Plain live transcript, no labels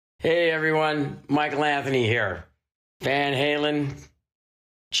Hey everyone, Michael Anthony here. Van Halen,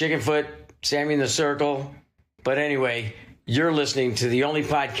 Chickenfoot, Sammy in the Circle. But anyway, you're listening to the only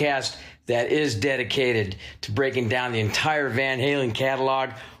podcast that is dedicated to breaking down the entire Van Halen catalog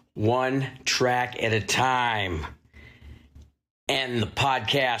one track at a time. And the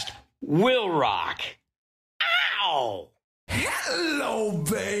podcast will rock. Ow! Hello,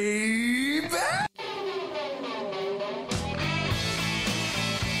 baby!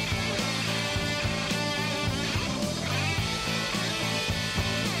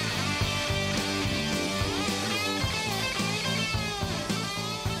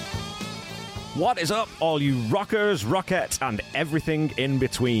 What is up, all you rockers, rockettes, and everything in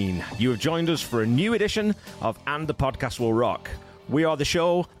between? You have joined us for a new edition of And the Podcast Will Rock. We are the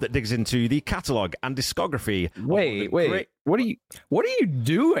show that digs into the catalogue and discography. Wait. What are you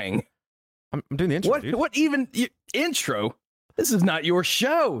doing? I'm doing the intro, dude. What even intro? This is not your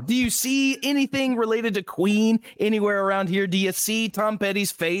show. Do you see anything related to Queen anywhere around here? Do you see Tom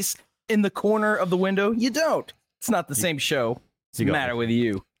Petty's face in the corner of the window? You don't. It's not the same show. What's the matter with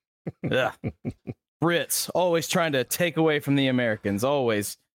you? Ugh. Brits always trying to take away from the Americans,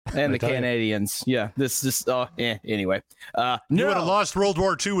 always, and the Canadians. Yeah, anyway, you would have lost World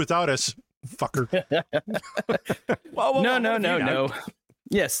War II without us, fucker. No.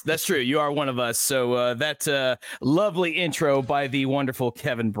 Yes, that's true. You are one of us. So that lovely intro by the wonderful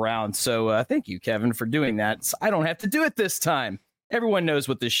Kevin Brown. So thank you, Kevin, for doing that. So I don't have to do it this time. Everyone knows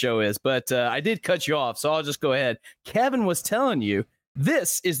what this show is, but I did cut you off, so I'll just go ahead. Kevin was telling you.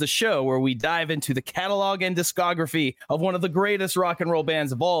 This is the show where we dive into the catalog and discography of one of the greatest rock and roll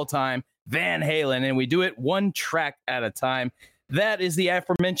bands of all time, Van Halen, and we do it one track at a time. That is the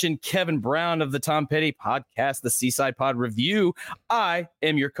aforementioned Kevin Brown of the Tom Petty podcast, the Seaside Pod Review. I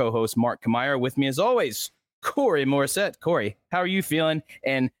am your co-host, Mark Kamier. With me, as always, Corey Morissette. Corey, how are you feeling?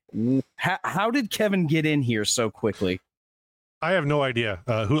 And how did Kevin get in here so quickly? I have no idea.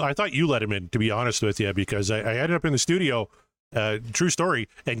 I thought you let him in, to be honest with you, because I ended up in the studio. True story,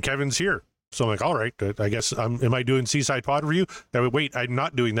 and Kevin's here, so I'm like, all right, I guess am I doing Seaside Pod Review? Wait, I'm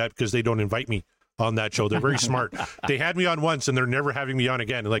not doing that because they don't invite me on that show. They're very smart. They had me on once and they're never having me on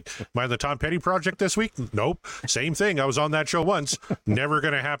again. Like, am I on the Tom Petty project this week? Nope, same thing. I was on that show once, never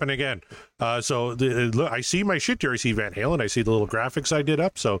gonna happen again. So I see my shit here. I see Van Halen, I see the little graphics I did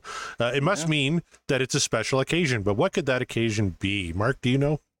up, so it must mean that it's a special occasion. But what could that occasion be? Mark, do you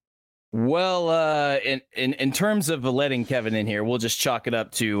know? Well, in terms of letting Kevin in here, we'll just chalk it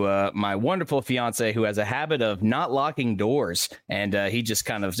up to my wonderful fiance who has a habit of not locking doors, and he just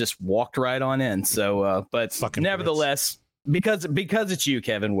kind of just walked right on in. So, but fucking nevertheless, because it's you,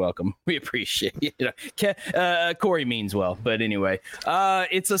 Kevin, welcome. We appreciate it. Corey means well, but anyway,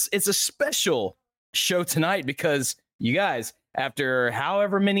 it's a special show tonight because you guys. After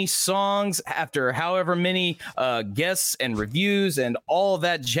however many songs, after however many guests and reviews and all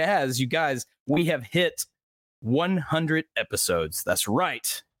that jazz, you guys, we have hit 100 episodes. That's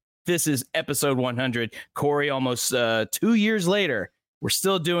right. This is episode 100. Corey, almost 2 years later, we're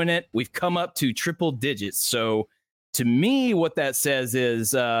still doing it. We've come up to triple digits. So to me, what that says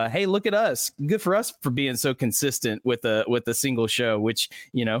is, hey, look at us. Good for us for being so consistent with a single show, which,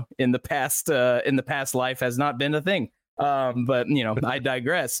 in the past life has not been a thing. But I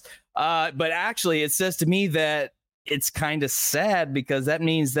digress. But actually, it says to me that it's kind of sad because that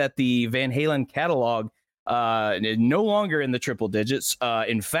means that the Van Halen catalog is no longer in the triple digits.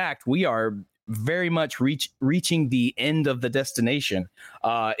 In fact, we are very much reaching the end of the destination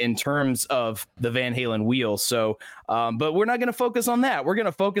in terms of the Van Halen wheel. So, but we're not going to focus on that. We're going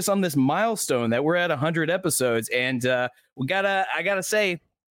to focus on this milestone that we're at 100 episodes, and I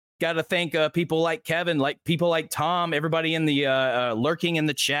gotta thank people like Kevin, like people like Tom, everybody in the lurking in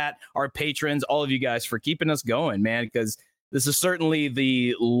the chat, our patrons, all of you guys for keeping us going, man, because this is certainly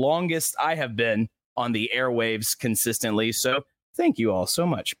the longest I have been on the airwaves consistently. So thank you all so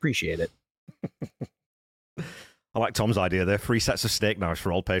much. Appreciate it. I like Tom's idea there. 3 sets of steak knives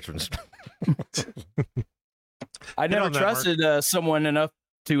for all patrons. I never trusted someone enough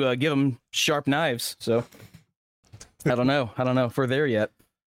to give them sharp knives. So I don't know if we're there yet.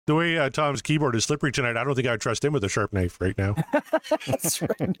 The way Tom's keyboard is slippery tonight, I don't think I would trust him with a sharp knife right now. That's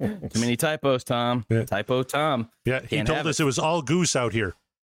right. Too many typos, Tom. Yeah. Typo Tom. Yeah, he told us it was all goose out here.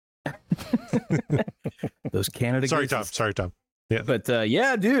 Those Canada Sorry, gooses. Tom. Yeah. But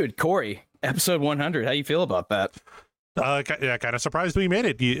yeah, dude, Corey, episode 100. How you feel about that? Kind of surprised we made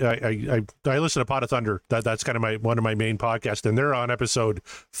it. I listen to Pot of Thunder. That's kind of one of my main podcasts, and they're on episode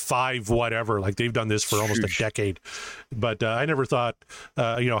 5 whatever. Like, they've done this for almost a decade. But I never thought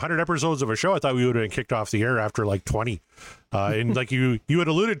 100 episodes of a show. I thought we would have been kicked off the air after like 20. And like you had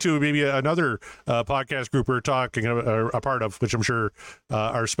alluded to, maybe another podcast group we're talking a part of, which I'm sure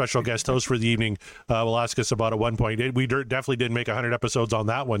our special guest host for the evening will ask us about at one point. We definitely didn't make 100 episodes on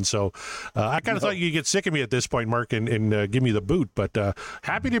that one, so I kind of thought you'd get sick of me at this point, Mark, and give me the boot. But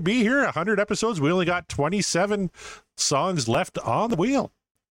happy to be here. 100 episodes. We only got 27 songs left on the wheel.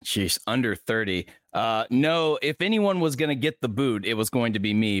 Jeez, under 30. No, if anyone was going to get the boot, it was going to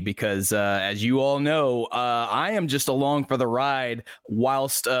be me because, as you all know, I am just along for the ride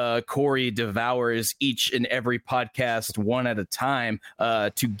whilst Corey devours each and every podcast one at a time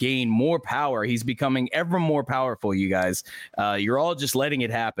to gain more power. He's becoming ever more powerful, you guys. You're all just letting it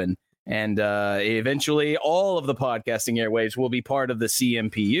happen. And eventually all of the podcasting airwaves will be part of the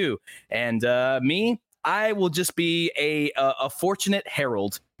CMPU. And me, I will just be a fortunate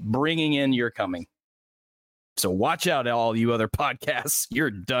herald bringing in your coming. So watch out, all you other podcasts.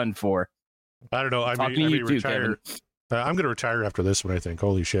 You're done for. I don't know. I may retire. I'm going to retire after this one, I think.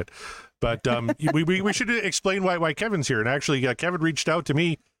 Holy shit. But we should explain why Kevin's here. And actually, Kevin reached out to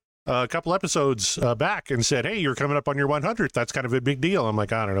me a couple episodes back and said, hey, you're coming up on your 100th. That's kind of a big deal. I'm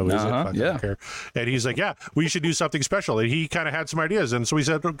like, I don't know. Is it? I don't care. And he's like, yeah, we should do something special. And he kind of had some ideas. And so he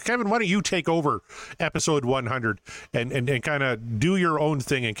said, Kevin, why don't you take over episode 100 and kind of do your own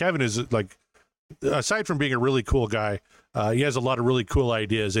thing? And Kevin is like, aside from being a really cool guy, he has a lot of really cool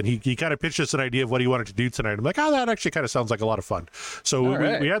ideas, and he kind of pitched us an idea of what he wanted to do tonight. I'm like, oh, that actually kind of sounds like a lot of fun. So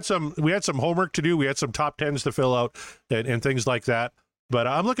we had some homework to do. We had some top 10s to fill out and things like that. But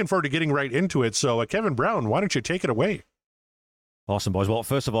I'm looking forward to getting right into it. So Kevin Brown, why don't you take it away? Awesome, boys. Well,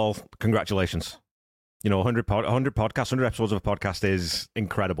 first of all, congratulations. 100 podcasts, 100 episodes of a podcast is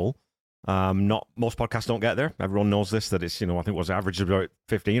incredible. Not most podcasts don't get there. Everyone knows this, that it's, I think it was average about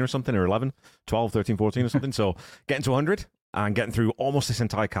 15 or something, or 11, 12, 13, 14 or something. So getting to 100 and getting through almost this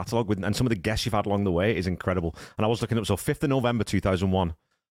entire catalog and some of the guests you've had along the way is incredible. And I was looking up, so 5th of November 2001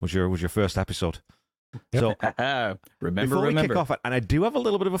 was your first episode. So before we kick off, and I do have a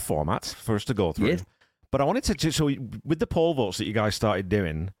little bit of a format for us to go through, but I wanted to, so with the poll votes that you guys started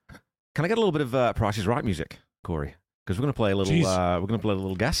doing, can I get a little bit of Price is Right music, Corey? Because we're going to play a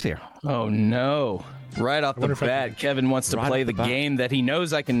little guest here. Oh no. Right off the bat, Kevin wants to play the game that he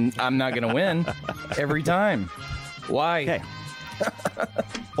knows I'm not going to win every time. Why? Okay.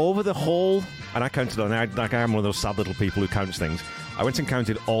 Over the whole, and I counted on, like I am one of those sad little people who counts things. I went and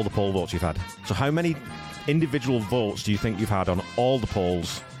counted all the poll votes you've had. So how many individual votes do you think you've had on all the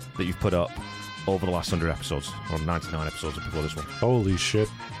polls that you've put up over the last 100 episodes, or 99 episodes before this one? Holy shit.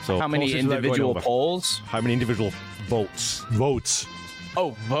 So how many individual polls? How many individual votes? Votes.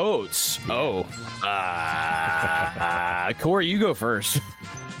 Oh, votes. Oh. Corey, you go first.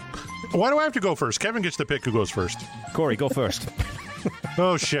 Why do I have to go first? Kevin gets to pick who goes first. Corey, go first.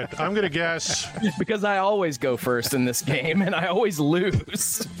 Oh, shit. I'm going to guess. Because I always go first in this game, and I always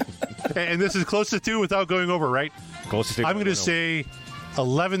lose. And this is close to 2 without going over, right? Close to 2. I'm going to say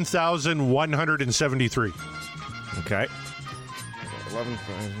 11,173. Okay.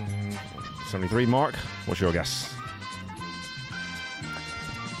 11,073. Mark, what's your guess?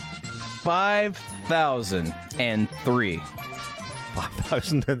 5,003.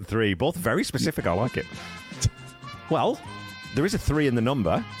 5,003. Both very specific. I like it. Well, there is a 3 in the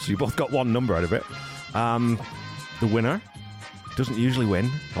number, so you both got one number out of it. The winner doesn't usually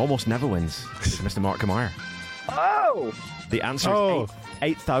win, almost never wins, is Mr. Mark Kamire. Oh! The answer is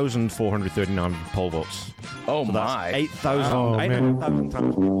 8,439 poll votes. Oh, so my. 8,000. Oh, 8,000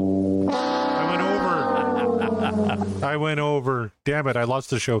 times. I went over. Damn it, I lost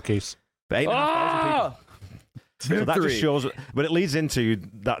the showcase. But 8,500 people. So that just shows, but it leads into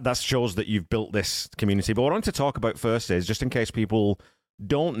that shows that you've built this community. But what I want to talk about first is, just in case people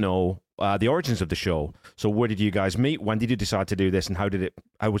don't know the origins of the show. So where did you guys meet? When did you decide to do this? And how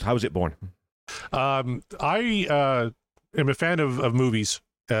was it born? I am a fan of movies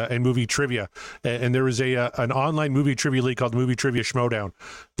and movie trivia. And there was an online movie trivia league called Movie Trivia Schmodown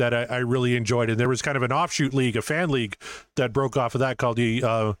that I really enjoyed. And there was kind of an offshoot league, a fan league that broke off of that called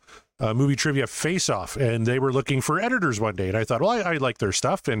the Movie Trivia Face Off, and they were looking for editors one day, and I thought, well, I like their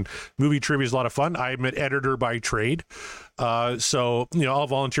stuff, and movie trivia is a lot of fun. I'm an editor by trade, so I'll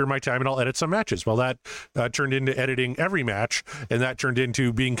volunteer my time and I'll edit some matches. Well, that turned into editing every match, and that turned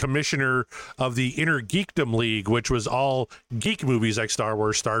into being commissioner of the Inner Geekdom League, which was all geek movies like Star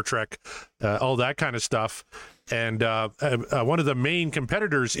Wars, Star Trek, all that kind of stuff. And one of the main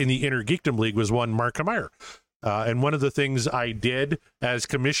competitors in the Inner Geekdom League was one Mark Kamire. And one of the things I did as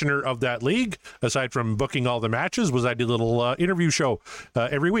commissioner of that league, aside from booking all the matches, was I did a little interview show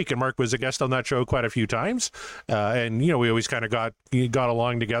every week. And Mark was a guest on that show quite a few times. And, we always kind of got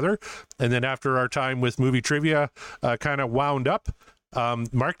along together. And then after our time with movie trivia kind of wound up,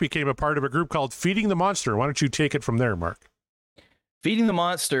 Mark became a part of a group called Feeding the Monster. Why don't you take it from there, Mark? Feeding the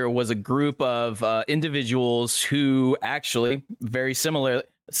Monster was a group of individuals who actually very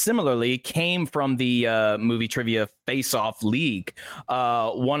similarly came from the movie trivia face-off league.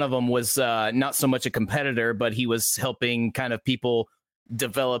 One of them was not so much a competitor, but he was helping kind of people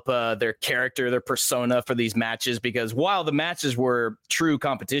develop their character, their persona for these matches, because while the matches were true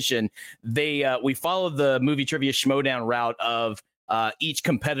competition, we followed the movie trivia schmodown route of each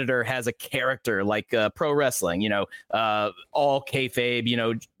competitor has a character, like pro wrestling, all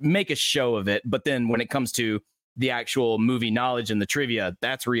kayfabe, make a show of it. But then when it comes to the actual movie knowledge and the trivia,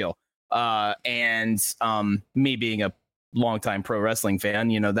 that's real. And me being a longtime pro wrestling fan,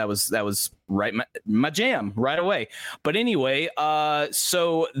 that was right my jam right away. But anyway,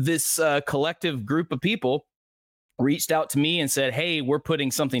 so this collective group of people reached out to me and said, hey, we're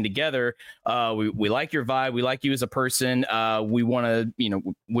putting something together. We like your vibe. We like you as a person. We want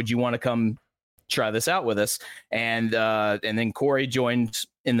to, would you want to come try this out with us? And then Corey joined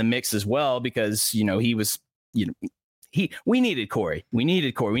in the mix as well, because, he was, we needed Corey. We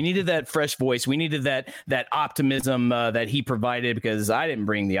needed that fresh voice. We needed that optimism that he provided, because I didn't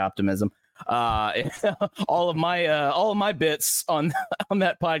bring the optimism. All of my bits on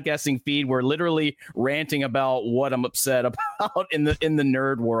that podcasting feed were literally ranting about what I'm upset about in the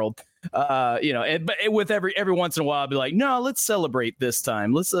nerd world. But with every once in a while, I'll be like, no, let's celebrate this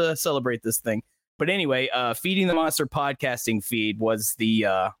time. Let's celebrate this thing. But anyway, Feeding the Monster podcasting feed was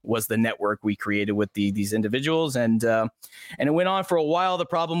the network we created with these individuals, and it went on for a while. The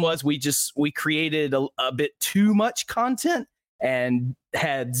problem was we created a bit too much content and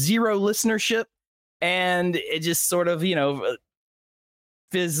had zero listenership, and it just sort of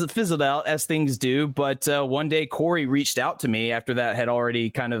fizzled out, as things do. But one day Corey reached out to me after that had already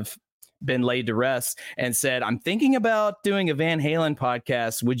kind of been laid to rest and said, I'm thinking about doing a Van Halen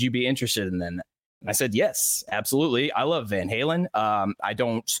podcast. Would you be interested in that? And I said, yes, absolutely. I love Van Halen. I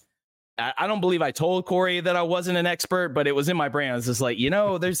don't believe I told Corey that I wasn't an expert, but it was in my brain. I was just like,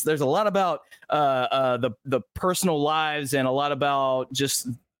 there's a lot about the personal lives and a lot about just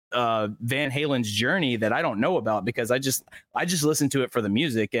Van Halen's journey that I don't know about, because I just listened to it for the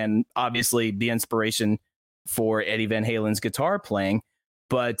music and obviously the inspiration for Eddie Van Halen's guitar playing.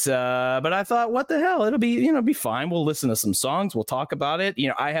 But I thought, what the hell? It'll be fine. We'll listen to some songs. We'll talk about it.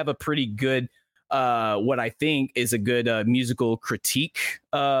 I have a pretty good what I think is a good musical critique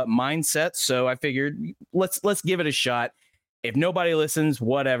mindset. So I figured let's give it a shot. If nobody listens,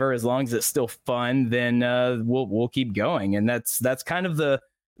 whatever, as long as it's still fun, then we'll keep going. And that's kind of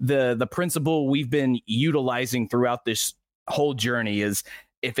the principle we've been utilizing throughout this whole journey is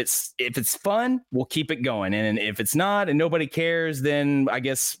if it's fun, we'll keep it going. And if it's not and nobody cares, then I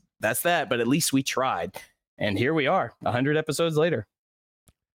guess that's that. But at least we tried. And here we are 100 episodes later.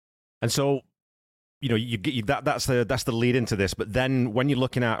 And so, that's the lead into this. But then when you're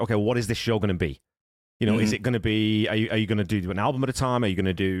looking at, okay, what is this show going to be? Is it going to be, are you going to do an album at a time? Are you going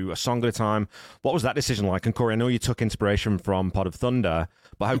to do a song at a time? What was that decision like? And Corey, I know you took inspiration from Pod of Thunder,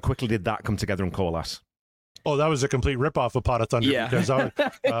 but how quickly did that come together and coalesce? Oh, that was a complete ripoff of Pot of Thunder. Yeah. Because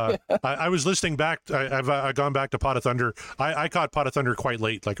I was listening back. I've gone back to Pot of Thunder. I caught Pot of Thunder quite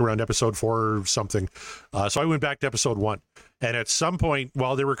late, like around episode 4 or something. So I went back to episode 1. And at some point,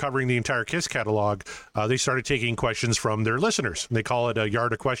 while they were covering the entire KISS catalog, they started taking questions from their listeners. They call it a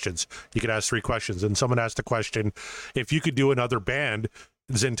yard of questions. You could ask 3 questions. And someone asked a question, if you could do another band,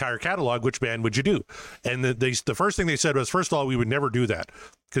 this entire catalog, which band would you do? And the first thing they said was, first of all, we would never do that,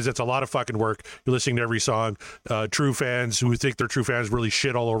 because it's a lot of fucking work. You're listening to every song. True fans who think they're true fans really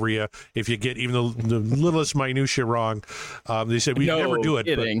shit all over you if you get even the littlest minutia wrong. They said we'd never do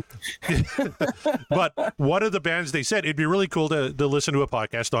it. But one of the bands, they said it'd be really cool to listen to a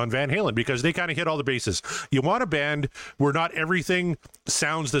podcast on Van Halen, because they kind of hit all the bases. You want a band where not everything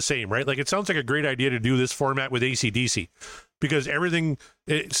sounds the same, right? Like, it sounds like a great idea to do this format with AC/DC, because everything,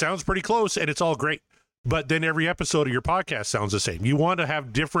 it sounds pretty close and it's all great. But then every episode of your podcast sounds the same. You want to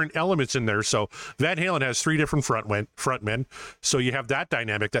have different elements in there. So Van Halen has 3 different frontmen. So you have that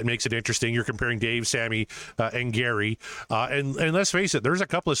dynamic that makes it interesting. You're comparing Dave, Sammy, and Gary. And let's face it, there's a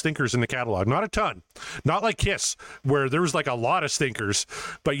couple of stinkers in the catalog. Not a ton. Not like KISS, where there was like a lot of stinkers.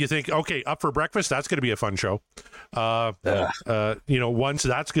 But you think, okay, Up for Breakfast, that's going to be a fun show. Once,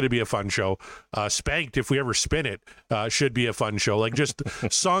 that's going to be a fun show. Spanked, if we ever spin it, should be a fun show. Like, just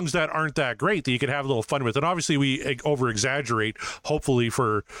songs that aren't that great that you could have a little fun with. And obviously we over exaggerate, hopefully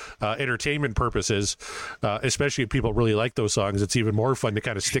for entertainment purposes, especially if people really like those songs. It's even more fun to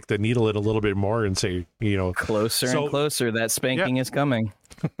kind of stick the needle in a little bit more and say, closer and closer, that spanking is coming.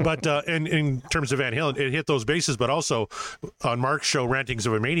 But in terms of Van Halen, it hit those bases. But also on Mark's show, Rantings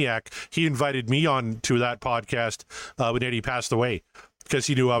of a Maniac, he invited me on to that podcast when Eddie passed away, because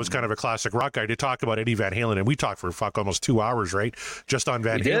he knew I was kind of a classic rock guy, to talk about Eddie Van Halen. And we talked for almost 2 hours, right? Just on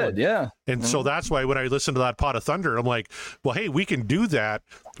Van Halen. Yeah. And so that's why when I listened to that Pot of Thunder, I'm like, well, hey, we can do that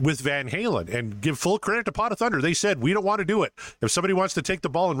with Van Halen, and give full credit to Pot of Thunder. They said, we don't want to do it. If somebody wants to take the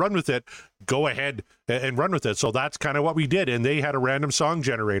ball and run with it, go ahead and run with it. So that's kind of what we did. And they had a random song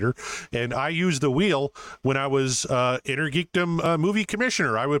generator, and I used the wheel when I was Inner Geekdom movie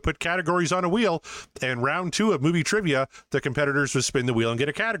commissioner. I would put categories on a wheel, and round 2 of movie trivia, the competitors would spin the wheel and get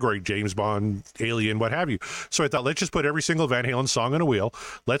a category: James Bond, Alien, what have you. So I thought, let's just put every single Van Halen song on a wheel.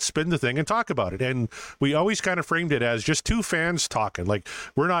 Let's spin the thing and talk about it. And we always kind of framed it as just 2 fans talking. Like,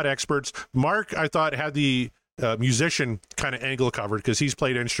 we're not experts. Mark, I thought, had the musician kind of angle covered, because he's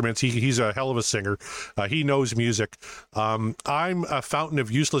played instruments. He's a hell of a singer. He knows music. I'm a fountain of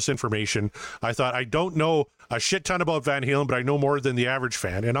useless information. I thought, I don't know a shit ton about Van Halen, but I know more than the average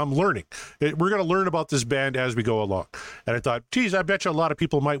fan, and I'm learning. We're going to learn about this band as we go along. And I thought, geez, I bet you a lot of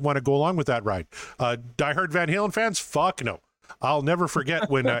people might want to go along with that ride. Diehard Van Halen fans? Fuck no. I'll never forget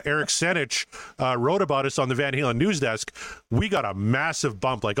when Eric Senich wrote about us on the Van Halen news desk. We got a massive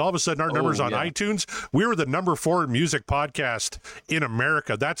bump. Like, all of a sudden, our numbers on iTunes, we were the number 4 music podcast in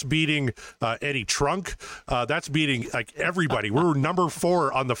America. That's beating Eddie Trunk. That's beating like everybody. We were number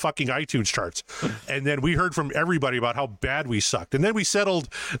 4 on the fucking iTunes charts. And then we heard from everybody about how bad we sucked. And then we settled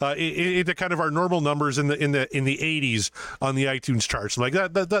into kind of our normal numbers in the 80s on the iTunes charts. Like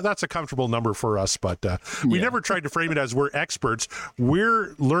that's a comfortable number for us. But we never tried to frame it as we're experts.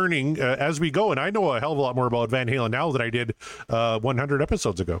 We're learning as we go, and I know a hell of a lot more about Van Halen now than I did 100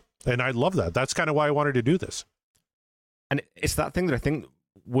 episodes ago, and I love that. That's kind of why I wanted to do this. And it's that thing that I think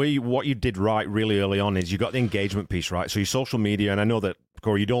what you did right really early on is you got the engagement piece right. So your social media, and I know that,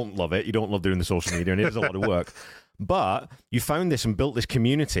 Corey, you don't love it. You don't love doing the social media, and it is a lot of work. But you found this and built this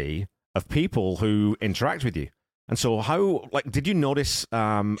community of people who interact with you. And so how, like, did you notice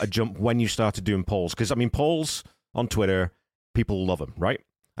a jump when you started doing polls? Because, I mean, polls on Twitter, people love them, right?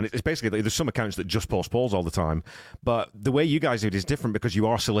 And it's basically, there's some accounts that just post polls all the time. But the way you guys do it is different, because you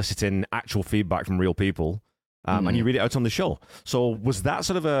are soliciting actual feedback from real people, and you read it out on the show. So was that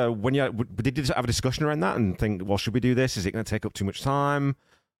sort of did you have a discussion around that and think, well, should we do this? Is it going to take up too much time?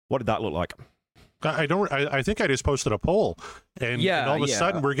 What did that look like? I think I just posted a poll, and all of a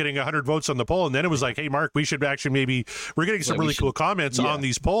sudden we're getting 100 votes on the poll, and then it was like, hey, Mark, we should actually we're getting some really cool comments on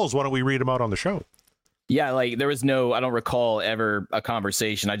these polls. Why don't we read them out on the show? Yeah, like there was I don't recall ever a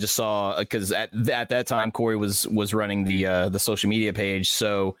conversation. I just saw, because at that time Corey was running the social media page,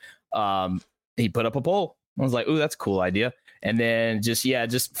 so he put up a poll. I was like, ooh, that's a cool idea. And then just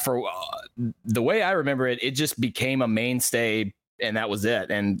for the way I remember it, it just became a mainstay, and that was it.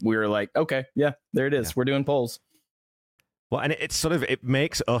 And we were like, okay, yeah, there it is. Yeah. We're doing polls. Well, and it's sort of, it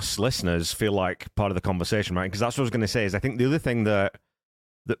makes us listeners feel like part of the conversation, right? Because that's what I was going to say. Is I think the other thing that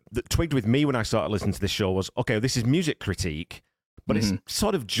twigged with me when I started listening to this show was, okay, this is music critique, but it's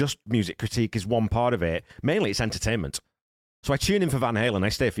sort of just music critique is one part of it. Mainly it's entertainment. So I tune in for Van Halen, I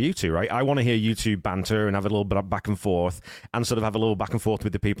stay for you two, right? I want to hear you two banter and have a little bit of back and forth, and sort of have a little back and forth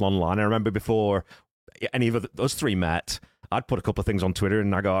with the people online. I remember before any of us 3 met, I'd put a couple of things on Twitter,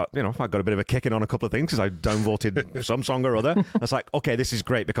 and I got a bit of a kicking on a couple of things because I downvoted some song or other. I was like, okay, this is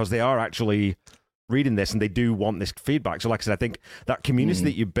great, because they are actually reading this and they do want this feedback. So like I said, I think that community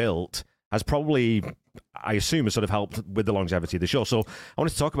that you built has probably, I assume, has sort of helped with the longevity of the show. So I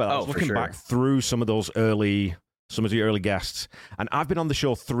wanted to talk about that. I was looking back through some of the early guests, and I've been on the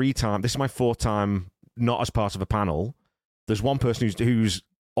show 3 times. This is my 4th time not as part of a panel. There's one person who's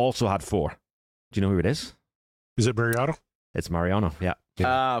also had 4. Do you know who it is? Is it Mariano? It's Mariano, yeah.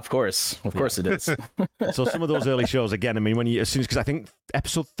 Of course it is. So some of those early shows, again, I mean, because I think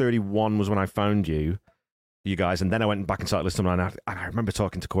episode 31 was when I found you guys, and then I went back and started listening, and I remember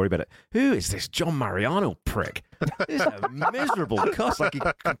talking to Corey about it. Who is this John Mariano prick? He's a miserable cuss. Like, he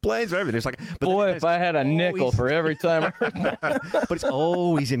complains for everything. It's like, boy, if I had a nickel for every time I heard that. But it's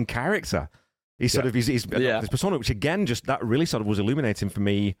always in character. He's sort of he's this persona, which again, just that really sort of was illuminating for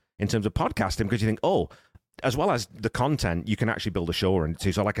me in terms of podcasting, because you think, oh, as well as the content, you can actually build a show around it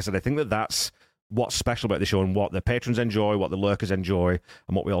too. So like I said, I think that's what's special about the show, and what the patrons enjoy, what the lurkers enjoy,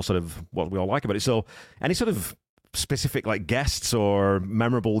 and what we all like about it. So any sort of specific like guests or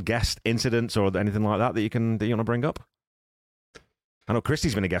memorable guest incidents or anything like that you want to bring up? I know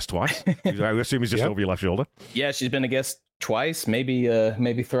Christy's been a guest twice. I assume he's just over your left shoulder. Yeah, she's been a guest twice, maybe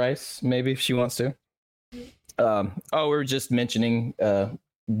thrice, maybe if she wants to. We were just mentioning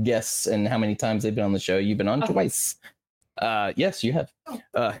guests and how many times they've been on the show. You've been on twice. Yes, you have.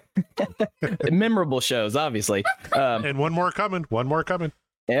 Memorable shows, obviously. And one more coming.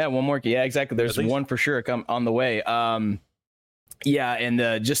 Yeah, one more. Yeah, exactly. There's one for sure come on the way. Yeah,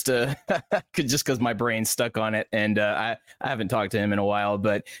 and just because my brain's stuck on it, and I haven't talked to him in a while,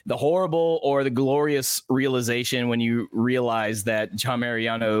 but the horrible or the glorious realization when you realize that John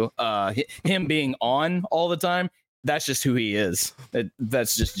Mariano, him being on all the time, that's just who he is.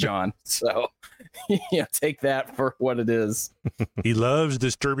 That's just John. So, take that for what it is. He loves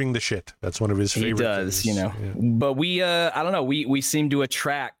disturbing the shit. That's one of his favorite He does, things. Yeah. But we, I don't know, we seem to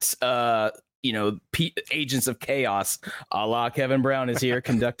attract, agents of chaos, a la Kevin Brown is here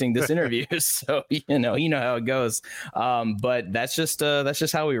conducting this interview. So, you know how it goes. But that's just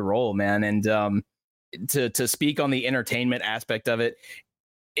how we roll, man. And to speak on the entertainment aspect of it,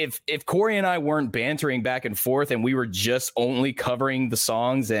 if Corey and I weren't bantering back and forth and we were just only covering the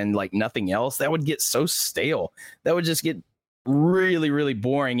songs and like nothing else, that would get so stale. That would just get really, really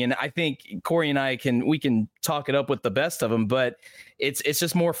boring. And I think Corey and I we can talk it up with the best of them, but it's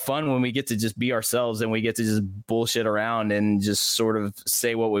just more fun when we get to just be ourselves and we get to just bullshit around and just sort of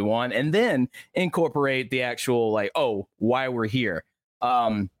say what we want and then incorporate the actual why we're here.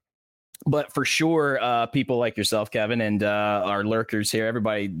 But for sure, people like yourself, Kevin, and our lurkers here,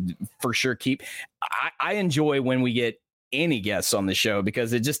 everybody for sure I enjoy when we get any guests on the show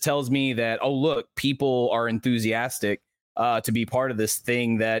because it just tells me that, oh, look, people are enthusiastic to be part of this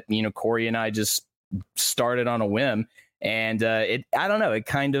thing that, Corey and I just started on a whim. And I don't know, it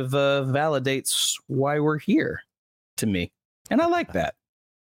kind of validates why we're here to me. And I like that.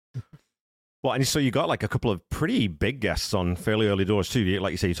 Well, and so you got like a couple of pretty big guests on fairly early doors too. Like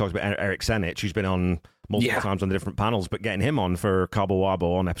you say, you talked about Eric Senich, who's been on multiple times on the different panels, but getting him on for Cabo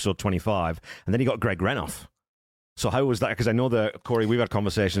Wabo on episode 25. And then you got Greg Renoff. So how was that? Because I know that, Corey, we've had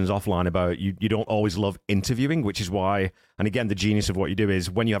conversations offline about you don't always love interviewing, which is why, and again, the genius of what you do is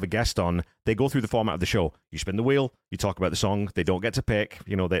when you have a guest on, they go through the format of the show. You spin the wheel, you talk about the song, they don't get to pick,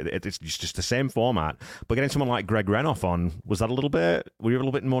 it's just the same format. But getting someone like Greg Renoff on, were you a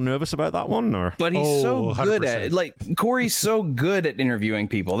little bit more nervous about that one? Or? But he's so good 100%. At it. Like, Corey's so good at interviewing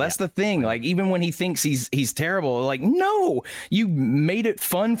people. That's the thing. Like, even when he thinks he's terrible, like, no, you made it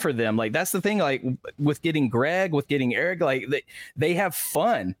fun for them. Like, that's the thing. Like, with getting Greg, with getting Eric, like, they have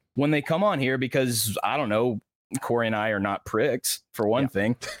fun when they come on here because, I don't know, Corey and I are not pricks, for one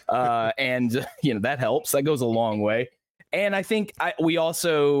thing. And, that helps. That goes a long way. And I think we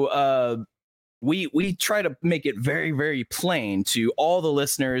also... We try to make it very, very plain to all the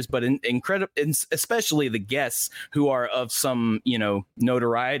listeners, but especially the guests who are of some,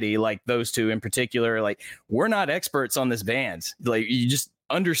 notoriety, like those two in particular. Like, we're not experts on this band. Like, you just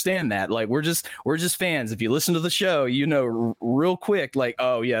understand that. Like, we're just fans. If you listen to the show, real quick, like,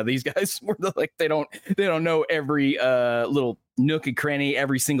 oh yeah, these guys were they don't know every little nook and cranny,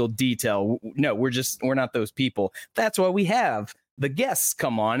 every single detail. No, we're not those people. That's why we have the guests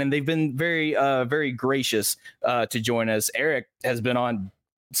come on, and they've been very, very gracious to join us. Eric has been on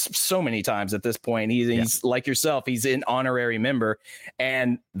so many times at this point. He's like yourself. He's an honorary member,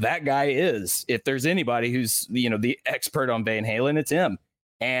 and that guy is. If there's anybody who's the expert on Van Halen, it's him.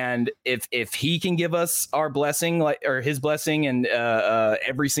 And if he can give us our blessing, or his blessing, and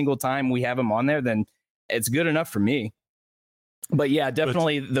every single time we have him on there, then it's good enough for me. But yeah,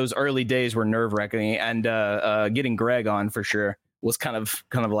 definitely those early days were nerve wracking, and getting Greg on for sure was kind of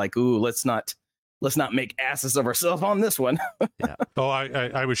like, ooh, let's not make asses of ourselves on this one. Yeah. Oh,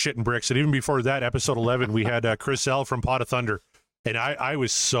 I was shitting bricks, and even before that, episode 11, we had Chris L from Pot of Thunder. And I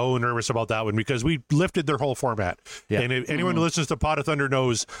was so nervous about that one because we lifted their whole format. Yeah. And if anyone who listens to Pot of Thunder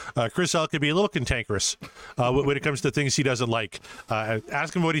knows Chris L can be a little cantankerous when it comes to things he doesn't like.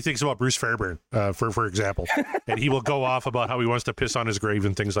 Ask him what he thinks about Bruce Fairbairn, for example, and he will go off about how he wants to piss on his grave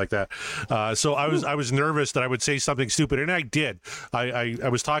and things like that. So I was nervous that I would say something stupid, and I did. I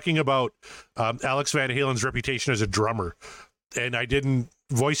was talking about Alex Van Halen's reputation as a drummer, and I didn't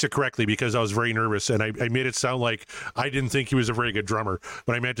voice it correctly because I was very nervous, and I made it sound like I didn't think he was a very good drummer,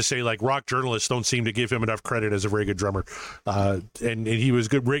 but I meant to say, like, rock journalists don't seem to give him enough credit as a very good drummer, and he was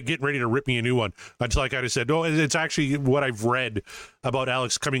getting ready to rip me a new one until I kind of said, no, it's actually what I've read about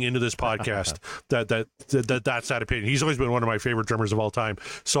Alex coming into this podcast that's that opinion. He's always been one of my favorite drummers of all time,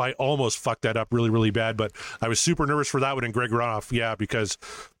 so I almost fucked that up really, really bad, but I was super nervous for that one. And Greg Renoff, because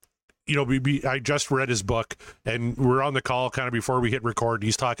I just read his book, and we're on the call kind of before we hit record.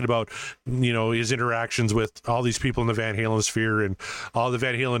 He's talking about, his interactions with all these people in the Van Halen sphere and all the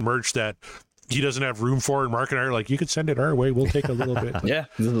Van Halen merch that he doesn't have room for. And Mark and I are like, you could send it our way. We'll take a little bit. Yeah.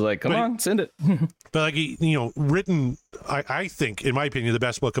 This is like, come on, send it. But like, written, I think, in my opinion, the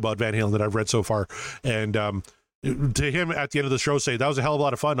best book about Van Halen that I've read so far. And to him at the end of the show say, that was a hell of a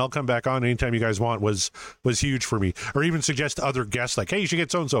lot of fun. I'll come back on anytime you guys want was huge for me. Or even suggest to other guests like, hey, you should get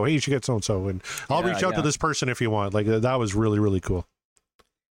so-and-so. Hey, you should get so-and-so. And I'll reach out to this person if you want. Like, that was really, really cool.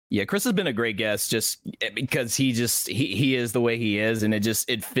 Yeah, Chris has been a great guest just because he is the way he is, and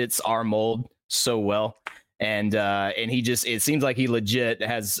it fits our mold so well. And it seems like he legit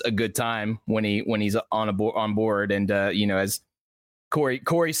has a good time when he's on board. And as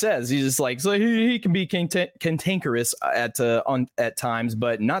Corey says, he's just like, so he can be cantankerous at times,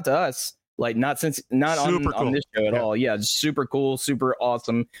 but not to us. Like not cool. on this show at all. Yeah, super cool, super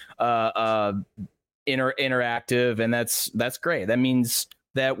awesome, interactive, and that's great. That means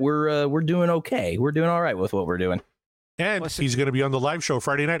that we're doing okay. We're doing all right with what we're doing. And he's going to be on the live show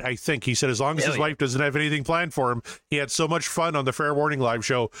Friday night, I think. He said as long as his wife doesn't have anything planned for him. He had so much fun on the Fair Warning live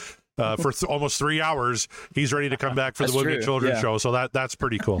show for almost 3 hours. He's ready to come back for the Women and Children show. So that's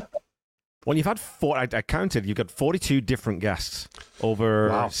pretty cool. Well, you've had I counted, you've got 42 different guests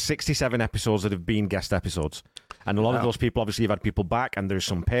over 67 episodes that have been guest episodes. And a lot of those people, obviously, you've had people back, and there's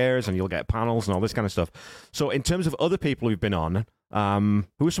some pairs, and you'll get panels and all this kind of stuff. So in terms of other people who've been on,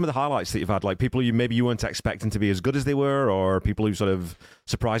 who are some of the highlights that you've had? Like people you weren't expecting to be as good as they were, or people who sort of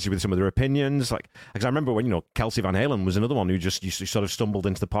surprised you with some of their opinions? Like, because I remember when, Kelsey Van Halen was another one who just you sort of stumbled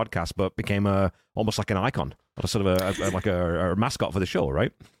into the podcast, but became almost like an icon, or sort of a mascot for the show,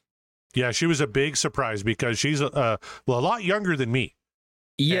 right? Yeah, she was a big surprise because she's a lot younger than me.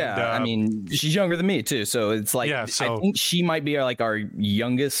 Yeah, and, she's younger than me too, so it's like I think she might be our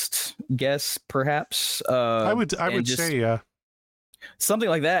youngest guest, perhaps. I would say something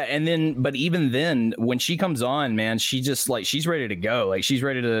like that. And then, but even then, when she comes on, man, she just she's ready to go. Like she's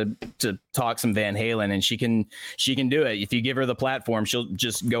ready to talk some Van Halen, and she can do it. If you give her the platform, she'll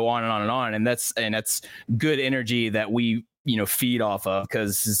just go on and on and on. And that's good energy that we feed off of,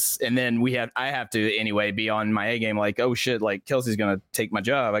 and then I have to anyway be on my A game, like, oh shit, like Kelsey's gonna take my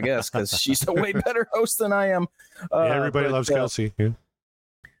job, I guess, because she's a way better host than I am. Everybody loves Kelsey. Yeah.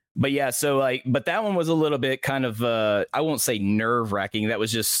 But yeah, so but that one was a little bit kind of I won't say nerve wracking. That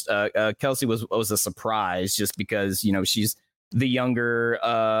was just Kelsey was a surprise, just because she's the younger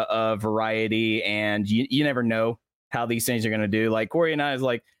variety, and you never know how these things are gonna do. Like Corey and I is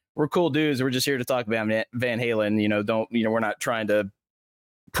like, we're cool dudes. We're just here to talk about Van Halen. We're not trying to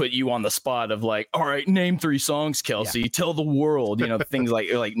put you on the spot of like, all right, name 3 songs, Kelsey, tell the world, things like,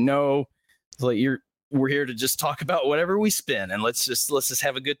 you're like, no, it's like we're here to just talk about whatever we spin, and let's just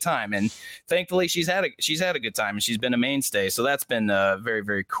have a good time. And thankfully she's had a good time, and she's been a mainstay. So that's been very,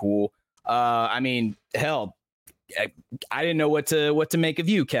 very cool. I mean, hell, I didn't know what to make of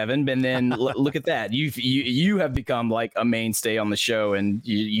you, Kevin, and then look at that. You have become like a mainstay on the show, and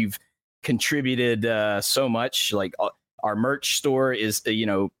you've contributed so much. Like our merch store is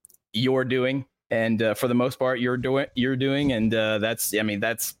you're doing, and for the most part you're doing, and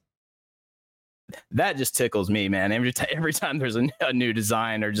that just tickles me, man. Every time there's a new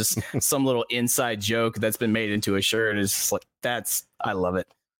design or just some little inside joke that's been made into a shirt, it's just like I love it.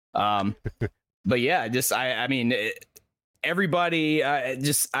 But yeah, everybody, I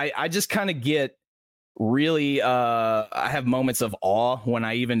just kind of get really, I have moments of awe when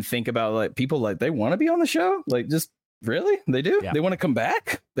I even think about like people like they want to be on the show. Like, just really, they do. Yeah. They want to come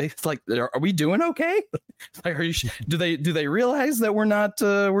back. It's like, are we doing okay? Like, do they realize that we're not,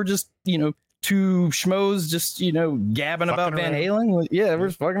 we're just, two schmoes just, gabbing about Van Halen? Yeah, we're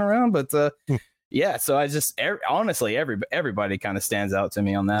just fucking around. But yeah, so I just honestly, everybody kind of stands out to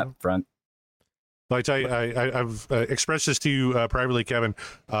me on that front. I've expressed this to you privately, Kevin.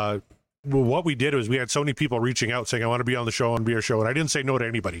 What we did was we had so many people reaching out saying, I want to be on the show, and be our show. And I didn't say no to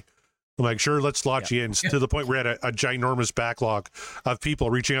anybody. I'm like, sure, let's slot you in, to the point where we had a ginormous backlog of people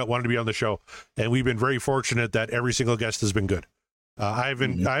reaching out, wanting to be on the show. And we've been very fortunate that every single guest has been good. I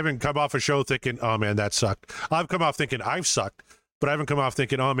haven't come off a show thinking, oh man, that sucked. I've come off thinking I've sucked, but I haven't come off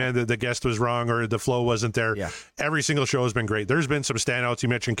thinking, oh man, the guest was wrong or the flow wasn't there. Yeah. Every single show has been great. There's been some standouts. You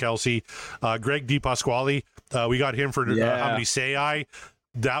mentioned Kelsey, Greg DiPasquale. We got him for How Many Say I.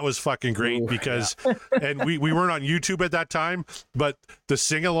 That was fucking great because, and we weren't on YouTube at that time, but the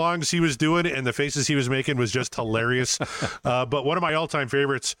sing-alongs he was doing and the faces he was making was just hilarious. But one of my all-time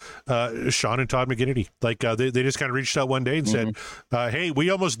favorites, Sean and Todd McGinnity, like they just kind of reached out one day and said, hey, we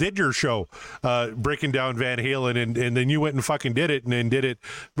almost did your show breaking down Van Halen, and then you went and fucking did it, and then did it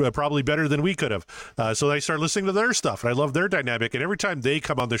probably better than we could have. So I started listening to their stuff, and I love their dynamic. And every time they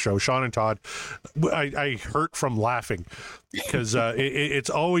come on the show, Sean and Todd, I hurt from laughing because it's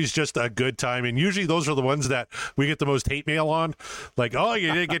always just a good time. And usually those are the ones that we get the most hate mail on. Like, oh,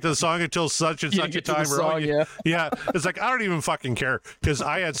 you didn't get to the song until such and such a time. Yeah. It's like, I don't even fucking care because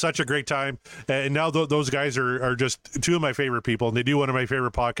I had such a great time. And now those guys are just two of my favorite people, and they do one of my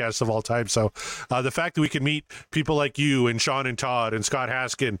favorite podcasts of all time. So the fact that we can meet people like you and Sean and Todd and Scott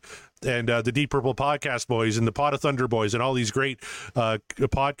Haskin and the Deep Purple Podcast Boys and the Pot of Thunder Boys and all these great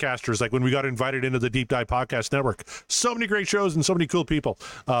podcasters, like when we got invited into the Deep Dive Podcast Network, so many great shows and so many cool people.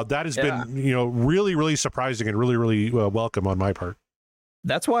 That has been, really, really surprising and really, really welcome on my part.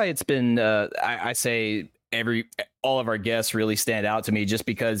 That's why it's been, I say all of our guests really stand out to me just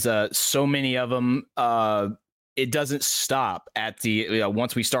because so many of them, it doesn't stop at the,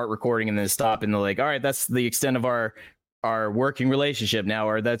 once we start recording and then stop and they're like, all right, that's the extent of our working relationship now,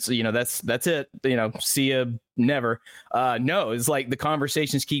 or that's it, see you never. No, it's like the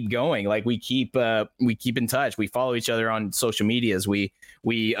conversations keep going. Like we keep in touch. We follow each other on social medias. We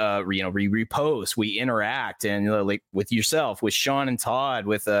repost, we interact, and like with yourself, with Sean and Todd,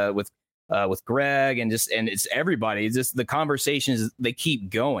 with Greg, and it's everybody. It's just the conversations, they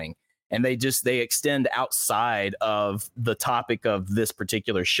keep going, and they extend outside of the topic of this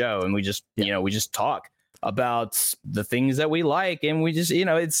particular show, and we just talk about the things that we like, and we just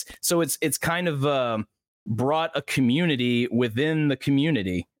it's kind of brought a community within the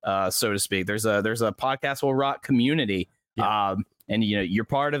community, so to speak. There's a Podcast Will Rock community, and you're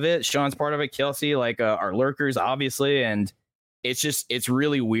part of it. Sean's part of it. Kelsey, like our lurkers, obviously, and it's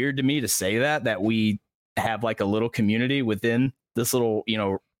really weird to me to say that we have like a little community within this little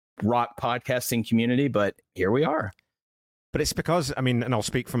rock podcasting community, but here we are. But it's because, and I'll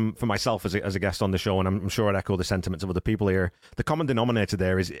speak for myself as a guest on the show, and I'm sure I'd echo the sentiments of other people here. The common denominator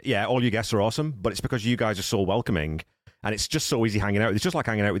there is, all your guests are awesome, but it's because you guys are so welcoming, and it's just so easy hanging out. It's just like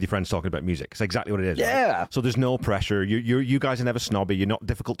hanging out with your friends talking about music. It's exactly what it is. Yeah. Right? So there's no pressure. You guys are never snobby. You're not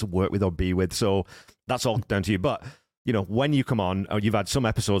difficult to work with or be with. So that's all down to you. But, when you come on, you've had some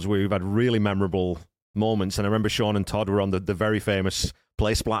episodes where you've had really memorable moments, and I remember Sean and Todd were on the very famous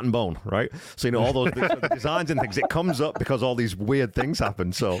Play Splat and Bone, right? So all those the designs and things, it comes up because all these weird things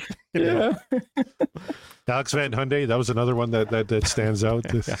happen. So Alex Van Hyundai, that was another one that stands out.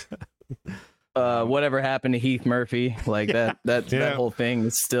 Whatever happened to Heath Murphy, like that whole thing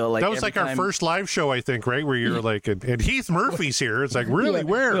is still like that was like our first live show, I think, right? Where you're like, and Heath Murphy's here. It's like, really,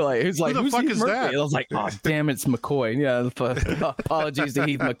 where? Who's the fuck Heath is Murphy? that? I was like, oh damn, it's McCoy. Yeah, apologies to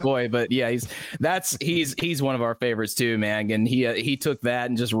Heath McCoy, but yeah, he's one of our favorites too, man. And he took that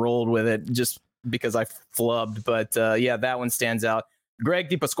and just rolled with it just because I flubbed. But that one stands out. Greg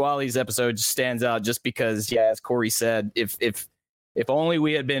DiPasquale's episode just stands out just because, as Corey said, if only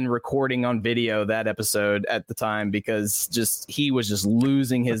we had been recording on video that episode at the time, because he was just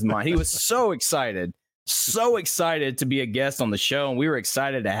losing his mind. He was so excited to be a guest on the show, and we were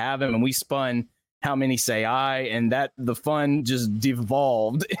excited to have him, and we spun How Many Say I, and that the fun just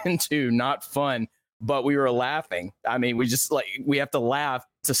devolved into not fun, but we were laughing. I mean, we have to laugh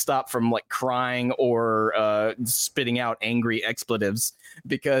to stop from like crying or spitting out angry expletives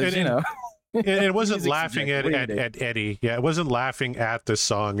because, And it wasn't laughing at Eddie. Yeah, it wasn't laughing at the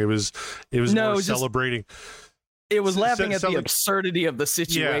song. It was more celebrating. It was laughing at the absurdity of the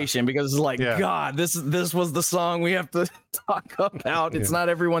situation because it's like, God, this was the song we have to talk about. It's not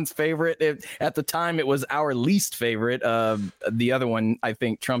everyone's favorite. At the time, it was our least favorite. The other one, I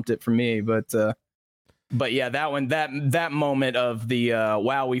think, trumped it for me. But yeah, that one, that moment of the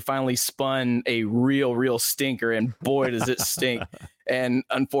wow, we finally spun a real stinker, and boy, does it stink. And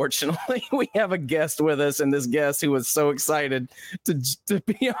unfortunately, we have a guest with us, and this guest who was so excited to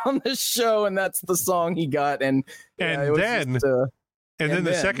be on the show, and that's the song he got. And then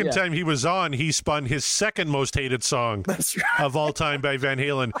the second time he was on, he spun his second most hated song of all time by Van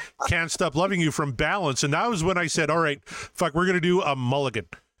Halen, "Can't Stop Loving You" from Balance. And that was when I said, all right, fuck, we're going to do a mulligan.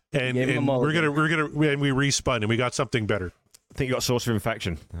 And we respun, and we got something better. I think you got Source of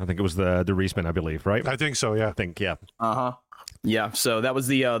Infection. I think it was the respin, I believe, right? I think so, yeah. Yeah, so that was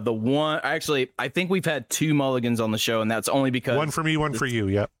the one. Actually, I think we've had two mulligans on the show, and that's only because one for me, one for you.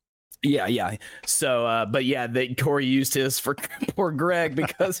 Yeah. Yeah. So, but yeah, Corey used his for poor Greg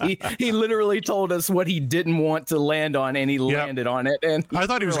because he literally told us what he didn't want to land on, and he landed on it. And I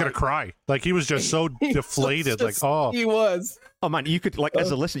thought he was going to cry. Like, he was just so deflated. He was. Oh man, you could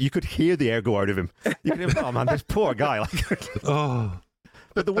as a listener, you could hear the air go out of him. You could hear, oh man, this poor guy.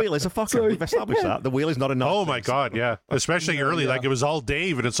 But the wheel is a fucker. We've established that. The wheel is not enough. Oh my God, yeah. Especially early. Like, it was all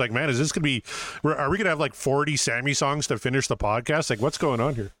Dave, and it's like, man, is this going to be, are we going to have like 40 Sammy songs to finish the podcast? Like, what's going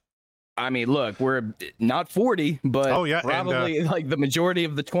on here? I mean, look, we're not 40, but probably like the majority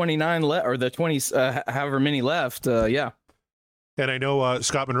of the 29 or the 20, however many left. Yeah. And I know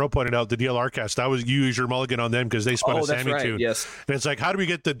Scott Monroe pointed out the DLR cast. That was, you use your mulligan on them because they spun a Sammy tune. Yes. And it's like, how do we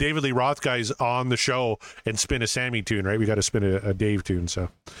get the David Lee Roth guys on the show and spin a Sammy tune, right? We got to spin a Dave tune. So,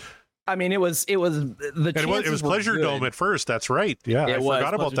 I mean, it was the it was Pleasure Dome at first. That's right. Yeah, I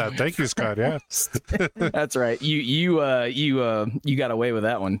forgot about that. Thank you, Scott. Yeah, that's right. You got away with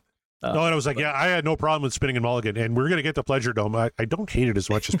that one. No, and I was like, yeah, I had no problem with spinning in mulligan, and we're gonna get to Pleasure Dome. I don't hate it as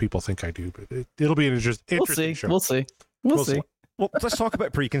much as people think I do, but it'll be an interesting show. We'll see. Well, let's talk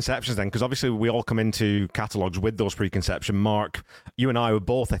about preconceptions then, because obviously we all come into catalogs with those preconceptions. Mark, you and I were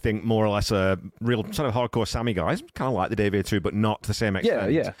both, I think, more or less a real sort of hardcore Sammy guys, kind of like the Dave too, but not to the same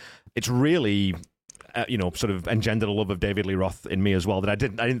extent. Yeah. It's really, sort of engendered a love of David Lee Roth in me as well that I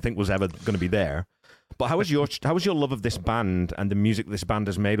didn't think was ever going to be there. But how has your love of this band and the music this band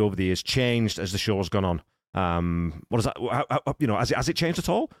has made over the years changed as the show's gone on? What is that? Has it changed at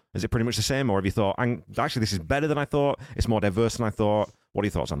all? Is it pretty much the same, or have you thought, actually, this is better than I thought? It's more diverse than I thought. What are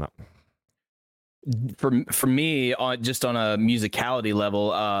your thoughts on that? For me, just on a musicality level,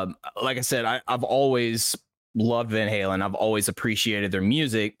 like I said, I've always loved Van Halen. I've always appreciated their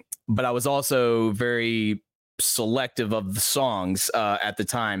music, but I was also very selective of the songs at the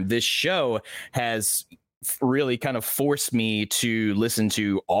time. This show has really kind of forced me to listen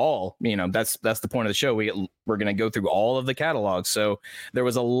to all, that's the point of the show. We're going to go through all of the catalogs. So there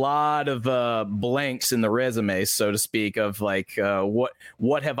was a lot of blanks in the resume, so to speak, of like,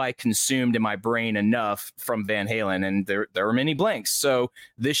 what have I consumed in my brain enough from Van Halen? And there were many blanks. So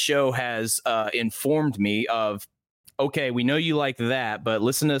this show has informed me of, okay, we know you like that, but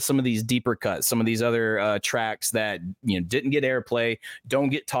listen to some of these deeper cuts, some of these other tracks that didn't get airplay, don't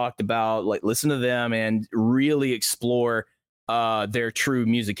get talked about. Like, listen to them and really explore their true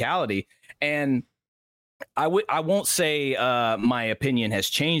musicality. And I won't say my opinion has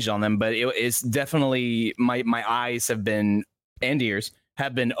changed on them, but it's definitely my eyes have been, and ears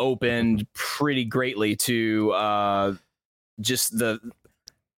have been opened pretty greatly to just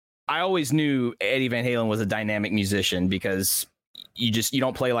I always knew Eddie Van Halen was a dynamic musician because you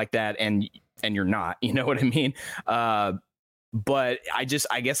don't play like that and you're not, you know what I mean? But I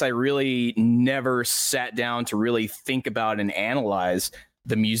guess I really never sat down to really think about and analyze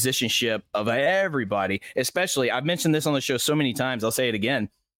the musicianship of everybody, especially, I've mentioned this on the show so many times, I'll say it again.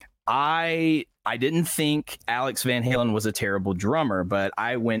 I didn't think Alex Van Halen was a terrible drummer, but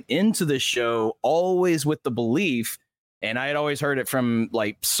I went into the show always with the belief, and I had always heard it from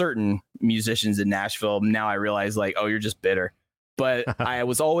like certain musicians in Nashville. Now I realize like, oh, you're just bitter. But I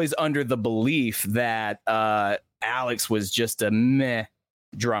was always under the belief that Alex was just a meh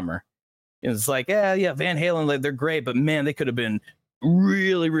drummer. It's like, yeah, Van Halen, like, they're great, but man, they could have been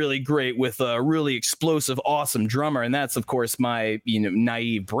really, really great with a really explosive, awesome drummer. And that's, of course, my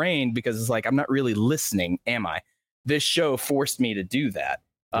naive brain, because it's like, I'm not really listening, am I? This show forced me to do that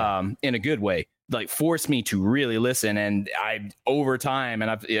in a good way. Like, forced me to really listen, and over time, and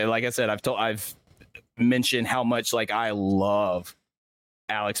I've mentioned how much like I love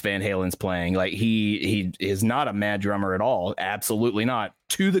Alex Van Halen's playing. Like, he is not a mad drummer at all, absolutely not.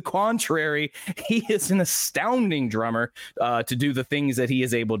 To the contrary, he is an astounding drummer to do the things that he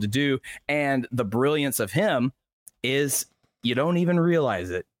is able to do, and the brilliance of him is you don't even realize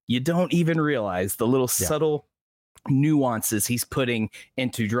it. You don't even realize the little subtle nuances he's putting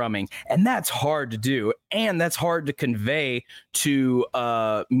into drumming, and that's hard to do, and that's hard to convey to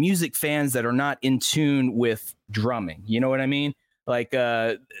music fans that are not in tune with drumming. You know what I mean? Like,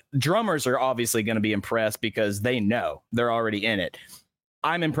 drummers are obviously going to be impressed because they know, they're already in it.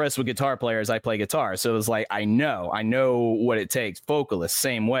 I'm impressed with guitar players. I play guitar, so it's like I know what it takes. Vocalists,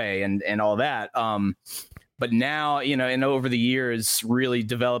 same way, and all that. But now, and over the years, really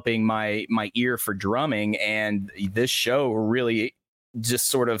developing my ear for drumming, and this show really just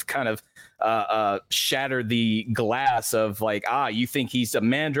sort of kind of shattered the glass of like, you think he's a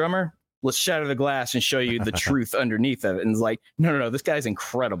man drummer? Let's shatter the glass and show you the truth underneath of it. And it's like, no, this guy's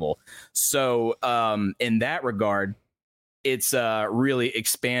incredible. So in that regard, it's really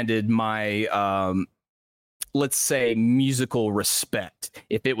expanded my let's say, musical respect.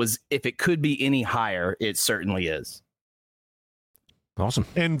 If it could be any higher, it certainly is. Awesome.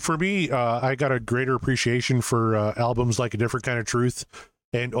 And for me, I got a greater appreciation for albums like A Different Kind of Truth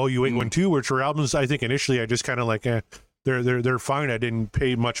and OU812, which were albums I think initially I just kind of like, they're fine. I didn't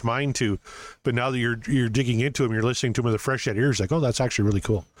pay much mind to, but now that you're digging into them, you're listening to them with a fresh set of ears. Like, oh, that's actually really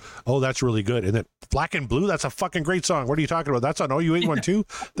cool. Oh, that's really good. And then Black and Blue, that's a fucking great song. What are you talking about? That's on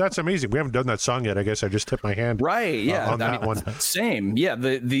OU812. That's amazing. We haven't done that song yet. I guess I just tipped my hand. Right. Yeah. On that one. Same. Yeah.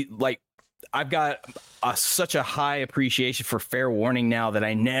 The like, I've got such a high appreciation for Fair Warning now that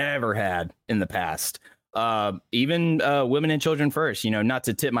I never had in the past. Even Women and Children First. Not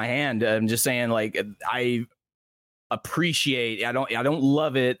to tip my hand. I'm just saying, like, I appreciate. I don't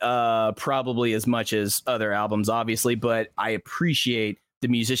love it probably as much as other albums, obviously, but I appreciate the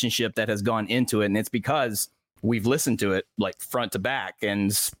musicianship that has gone into it, and it's because we've listened to it like front to back,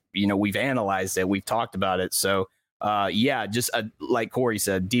 and we've analyzed it, we've talked about it. So just like Corey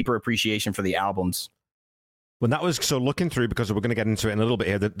said, deeper appreciation for the albums. When that was, so looking through, because we're going to get into it in a little bit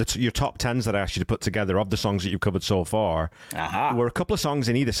here, your top 10s that I asked you to put together of the songs that you've covered so far, were a couple of songs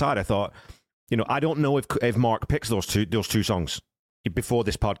in either side. I thought, I don't know if Mark picks those two songs before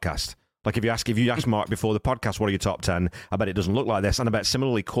this podcast. Like if you ask Mark before the podcast, what are your top 10? I bet it doesn't look like this. And I bet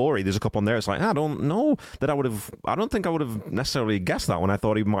similarly, Corey, there's a couple on there. It's like, I don't know that I don't think I would have necessarily guessed that one. I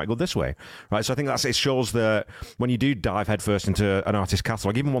thought he might go this way. Right. So I think it shows that when you do dive headfirst into an artist's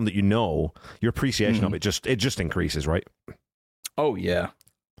catalog, even one that your appreciation of it just increases, right? Oh yeah.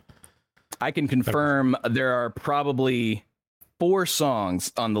 I can confirm there are probably 4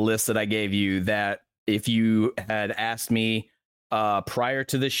 songs on the list that I gave you that if you had asked me prior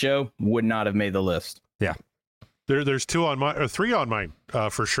to this show, would not have made the list. Yeah, there's 2 on mine, or 3 on mine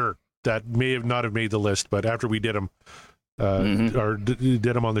for sure that may have not have made the list, but after we did them or did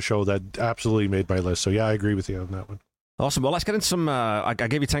them on the show, that absolutely made my list. So yeah, I agree with you on that one. Awesome. Well, let's get into some. I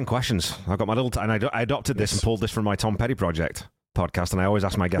gave you 10 questions. I got my little, and I adopted this and pulled this from my Tom Petty project podcast, and I always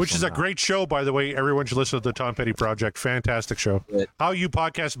ask my guests, which is a great show, by the way. Everyone should listen to the Tom Petty Project. Fantastic show. How you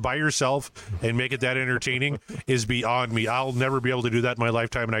podcast by yourself and make it that entertaining is beyond me. I'll never be able to do that in my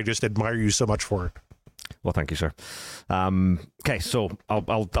lifetime, and I just admire you so much for it. Well, thank you, sir. Okay, so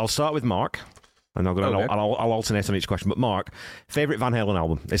I'll start with Mark, and I'll alternate on each question. But Mark, favorite Van Halen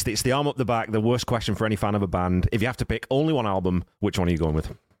album? It's the arm up the back, the worst question for any fan of a band. If you have to pick only one album, which one are you going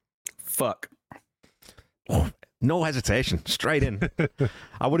with? Fuck. Oh, no hesitation, straight in.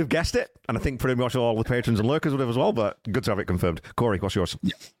 I would have guessed it, and I think pretty much all the patrons and lurkers would have as well, but good to have it confirmed. Corey, what's yours?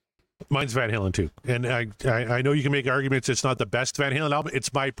 Yeah. Mine's Van Halen too. And I know you can make arguments it's not the best Van Halen album.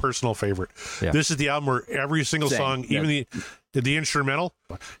 It's my personal favorite. Yeah. This is the album where every single song, even the instrumental,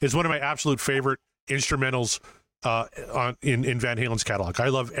 is one of my absolute favorite instrumentals in Van Halen's catalog. I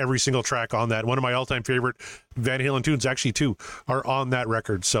love every single track on that. One of my all-time favorite Van Halen tunes, actually 2, are on that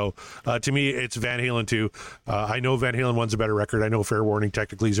record. So to me, it's Van Halen 2. I know Van Halen 1's a better record. I know Fair Warning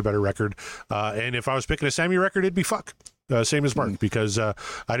technically is a better record. And if I was picking a Sammy record, it'd be Fuck. Same as Mark, because I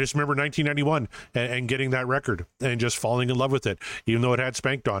just remember 1991 and getting that record and just falling in love with it, even though it had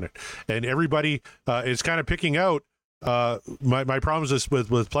Spanked on it. And everybody is kind of picking out my problems is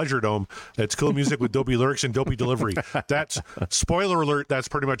with Pleasure Dome. It's cool music with dopey lyrics and dopey delivery. That's spoiler alert. That's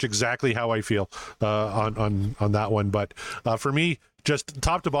pretty much exactly how I feel on that one. But for me, just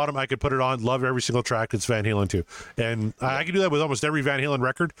top to bottom, I could put it on. Love every single track. It's Van Halen 2. And I can do that with almost every Van Halen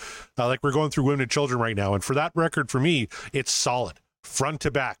record. Like we're going through Women and Children right now. And for that record, for me, it's solid front to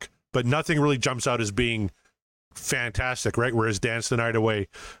back, but nothing really jumps out as being fantastic, right? Whereas Dance the Night Away,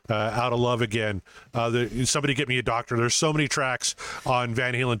 Out of Love Again, Somebody Get Me a Doctor. There's so many tracks on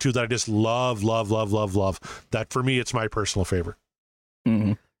Van Halen 2 that I just love. That for me, it's my personal favorite.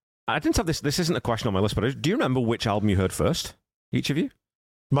 Mm-hmm. I didn't have this isn't a question on my list, but do you remember which album you heard first, each of you?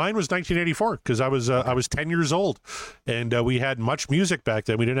 Mine was 1984 because I was 10 years old, and we had Much Music back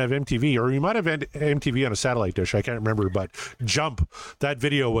then. We didn't have MTV, or we might have had MTV on a satellite dish. I can't remember, but Jump, that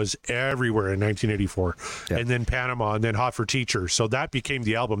video was everywhere in 1984, and then Panama, and then Hot for Teacher. So that became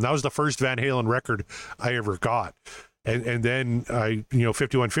the album. That was the first Van Halen record I ever got. And then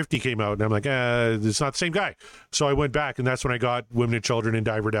 5150 came out, and I'm like, it's not the same guy. So I went back, and that's when I got Women and Children and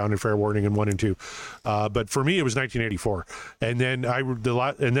Diver Down and Fair Warning and 1 and 2. But for me, it was 1984, and then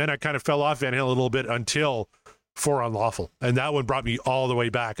I kind of fell off Van Halen a little bit until For Unlawful, and that one brought me all the way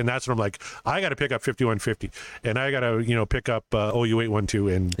back. And that's when I'm like, I got to pick up 5150, and I got to pick up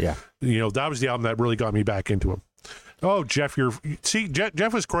OU812, and that was the album that really got me back into him. Oh, Jeff,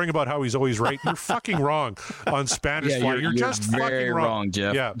 Jeff was crowing about how he's always right. You're fucking wrong on Spanish Fly. You're just fucking wrong,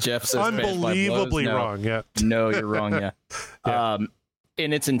 Jeff. Yeah, Jeff says unbelievably wrong. Yeah, no, you're wrong. Yeah.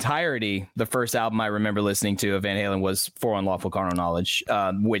 in its entirety, the first album I remember listening to of Van Halen was For Unlawful Carnal Knowledge,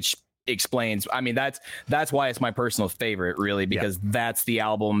 which explains, I mean, that's why it's my personal favorite, really, because that's the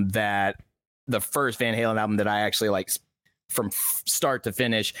album the first Van Halen album that I actually like from start to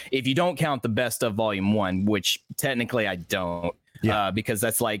finish. If you don't count the Best of Volume 1, which technically I don't, because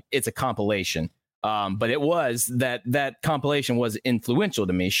that's like, it's a compilation. But it was that compilation was influential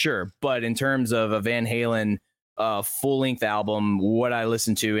to me, sure. But in terms of a Van Halen full length album, what I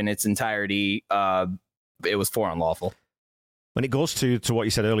listened to in its entirety, it was For Unlawful. When it goes to what you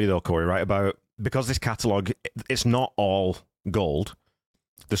said earlier, though, Corey, right, about because this catalog, it's not all gold.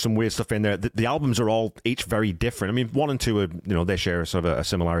 There's some weird stuff in there. The albums are all each very different. I mean, 1 and 2 are, they share sort of a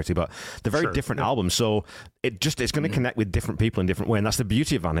similarity, but they're very different albums. So it's going to connect with different people in different ways. And that's the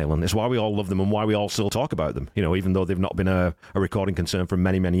beauty of Van Halen. It's why we all love them and why we all still talk about them. Even though they've not been a recording concern for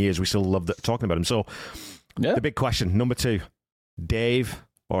many, many years, we still love talking about them. So the big question, number 2, Dave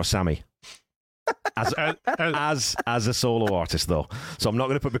or Sammy? As a solo artist, though. So I'm not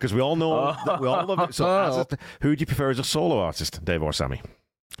going to put, because we all know that we all love it. So who do you prefer as a solo artist, Dave or Sammy?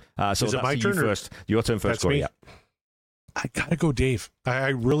 So is it my turn first? Your turn first, Corey. Yeah. I gotta go Dave. I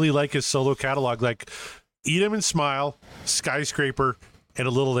really like his solo catalog, like Eat 'Em and Smile, Skyscraper, and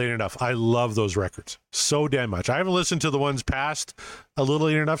A Little Late Enough. I love those records so damn much. I haven't listened to the ones past A Little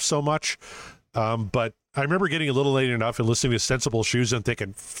Late Enough so much, but I remember getting A Little Late Enough and listening to Sensible Shoes and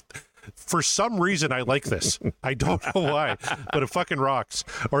thinking, for some reason, I like this. I don't know why, but it fucking rocks.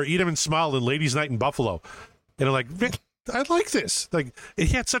 Or Eat 'Em and Smile and Ladies' Night in Buffalo. And I'm like, I like this. Like, he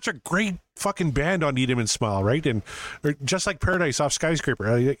had such a great fucking band on Eat 'Em and Smile, right? And just like Paradise off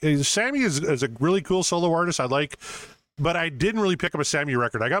Skyscraper. Sammy is a really cool solo artist I like, but I didn't really pick up a Sammy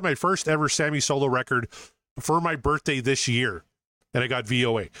record. I got my first ever Sammy solo record for my birthday this year, and I got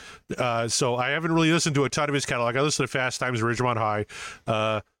VOA. So I haven't really listened to a ton of his catalog. I listened to Fast Times at Ridgemont High.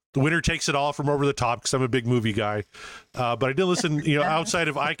 The Winner Takes It All from Over the Top, because I'm a big movie guy. But I did listen, outside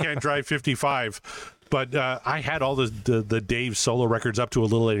of I Can't Drive 55. But I had all the Dave solo records up to A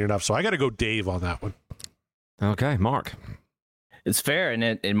Little Late Enough, so I got to go Dave on that one. Okay, Mark. It's fair, and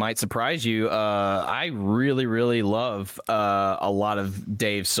it might surprise you. I really, really love a lot of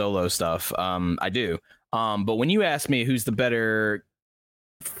Dave's solo stuff. I do. But when you ask me who's the better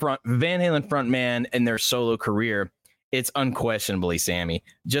Van Halen frontman in their solo career, it's unquestionably Sammy.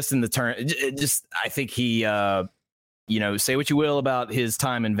 Just in the turn, I think he. Say what you will about his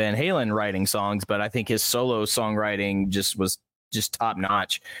time in Van Halen writing songs, but I think his solo songwriting was top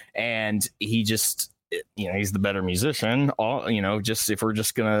notch. And he just, he's the better musician, just if we're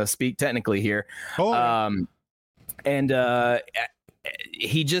just going to speak technically here.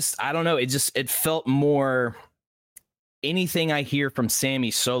 He just, I don't know. It felt more, anything I hear from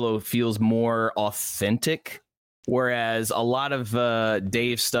Sammy solo feels more authentic. Whereas a lot of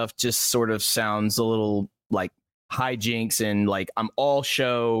Dave stuff just sort of sounds a little like hijinks and like I'm all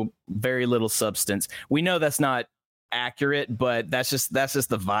show, very little substance. We know that's not accurate, but that's just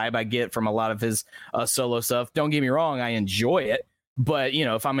the vibe I get from a lot of his solo stuff. Don't get me wrong, I enjoy it, but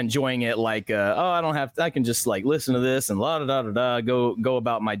if I'm enjoying it like I can just like listen to this and go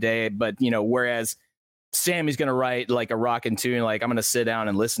about my day. But whereas Sammy's gonna write like a rockin' tune, like I'm gonna sit down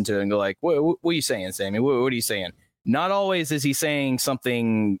and listen to it and go like, what are you saying, Sammy? What are you saying? Not always is he saying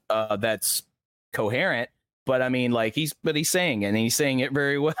something that's coherent, but I mean, like he's saying it, and he's saying it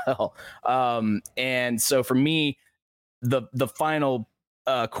very well. And so for me, the final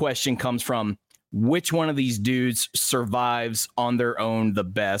question comes from which one of these dudes survives on their own the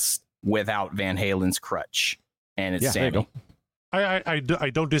best without Van Halen's crutch, and it's Sammy. I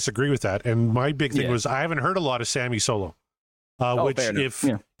don't disagree with that. And my big thing was I haven't heard a lot of Sammy solo. Which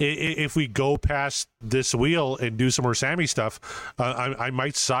if we go past this wheel and do some more Sammy stuff, I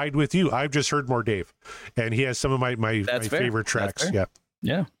might side with you. I've just heard more Dave, and he has some of my favorite tracks.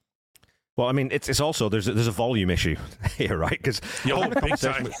 Yeah. Well, I mean, it's also there's a volume issue here, right? Because I was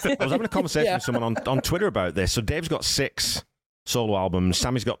having a conversation with someone on Twitter about this. So Dave's got 6 solo albums.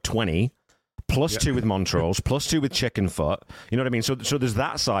 Sammy's got 20. Plus 2 with Montrose, plus 2 with Chicken Foot. You know what I mean? So there's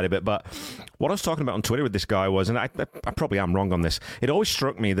that side of it. But what I was talking about on Twitter with this guy was, and I probably am wrong on this, it always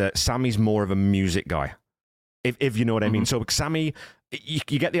struck me that Sammy's more of a music guy, if you know what I mean. So Sammy, you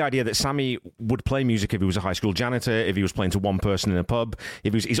get the idea that Sammy would play music if he was a high school janitor, if he was playing to one person in a pub.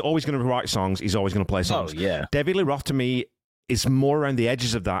 He's always going to write songs. He's always going to play songs. Oh, yeah. David Lee Roth, to me, is more around the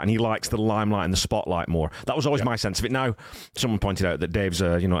edges of that, and he likes the limelight and the spotlight more. That was always my sense of it. Now, someone pointed out that Dave's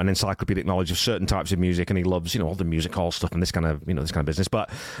an encyclopedic knowledge of certain types of music, and he loves all the music hall stuff and this kind of business. But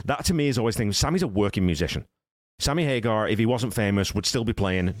that to me is always things. Sammy's a working musician. Sammy Hagar, if he wasn't famous, would still be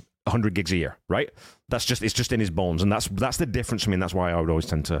playing 100 gigs a year, right? It's just in his bones, and that's the difference for me, and that's why I would always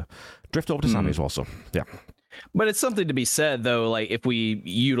tend to drift over to Sammy as well. So yeah. But it's something to be said, though, like if we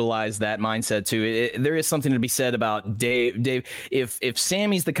utilize that mindset too, there is something to be said about Dave. If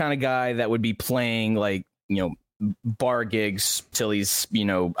Sammy's the kind of guy that would be playing like, bar gigs till he's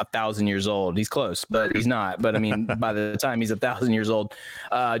 1,000 years old, he's close, but he's not. But I mean, by the time he's 1,000 years old,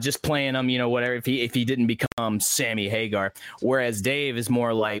 just playing them, whatever. If he didn't become Sammy Hagar, whereas Dave is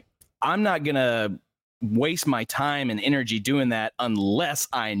more like, I'm not gonna waste my time and energy doing that unless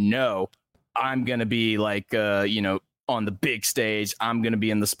I know I'm going to be like, on the big stage. I'm going to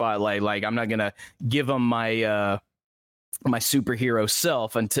be in the spotlight. Like, I'm not going to give them my my superhero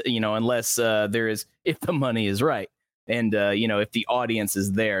self until, unless if the money is right. And, if the audience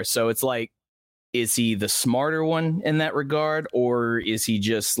is there. So it's like, is he the smarter one in that regard? Or is he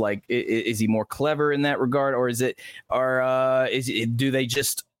just like, is he more clever in that regard? Or do they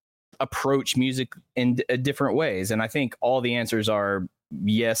just approach music in different ways? And I think all the answers are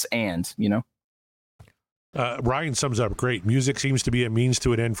yes. And, Ryan sums up great. Music seems to be a means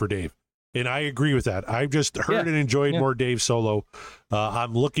to an end for Dave. And I agree with that. I've just heard and enjoyed more Dave solo.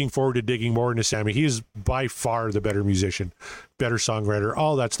 I'm looking forward to digging more into Sammy. He is by far the better musician, better songwriter,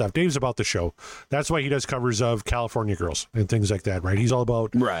 all that stuff. Dave's about the show. That's why he does covers of California Girls and things like that, right? He's all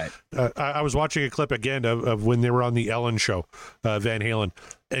about... Right. I was watching a clip again of when they were on the Ellen show, Van Halen,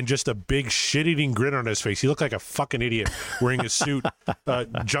 and just a big shit-eating grin on his face. He looked like a fucking idiot wearing a suit,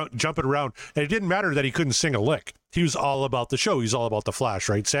 jumping around. And it didn't matter that he couldn't sing a lick. He was all about the show. He's all about the flash,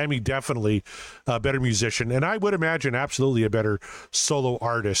 right? Sammy, definitely a better musician. And I would imagine absolutely a better solo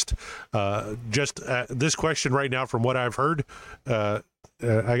artist. This question right now, from what I've heard,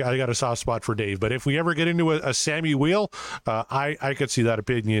 I got a soft spot for Dave. But if we ever get into a Sammy wheel, I could see that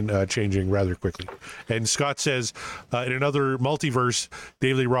opinion changing rather quickly. And Scott says, in another multiverse,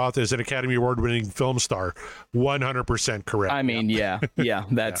 David Lee Roth is an Academy Award-winning film star. 100% correct. I mean, yeah,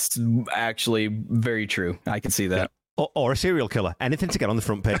 that's actually very true. I can see that. Or a serial killer. Anything to get on the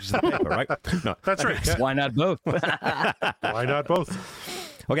front pages of the paper, right? No, that's right. Yeah. Why not both? Why not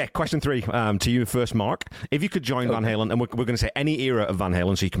both? Okay, question 3 to you first, Mark. If you could join Van Halen, and we're going to say any era of Van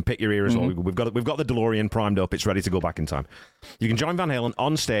Halen, so you can pick your era as well. We've got the DeLorean primed up; it's ready to go back in time. You can join Van Halen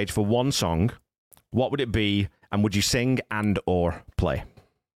on stage for one song. What would it be, and would you sing and or play?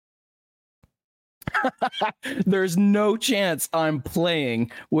 There's no chance I'm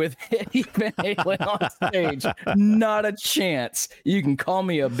playing with Eddie Van Halen on stage. Not a chance. You can call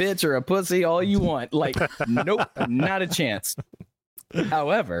me a bitch or a pussy all you want. Like, nope, not a chance.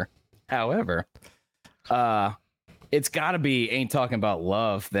 However, it's got to be Ain't Talking About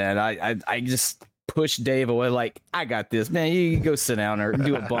Love. That I just push Dave away. Like, I got this, man. You can go sit down or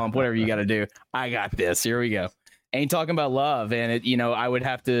do a bump, whatever you got to do. I got this. Here we go. Ain't Talking About Love. And it, I would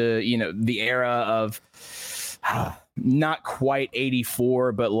have to, the era of not quite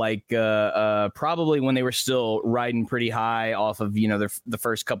 84, but like probably when they were still riding pretty high off of, the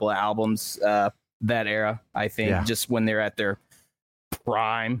first couple of albums, that era, I think, just when they're at their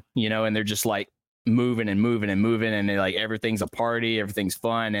prime, and they're just like moving and moving and moving, and like everything's a party, everything's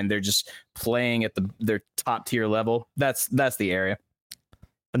fun, and they're just playing at their top tier level. That's the area.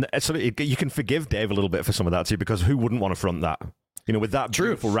 And so you can forgive Dave a little bit for some of that too, because who wouldn't want to front that? With that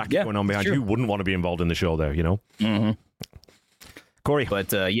beautiful racket going on behind you, who wouldn't want to be involved in the show there, Mm-hmm. Corey. But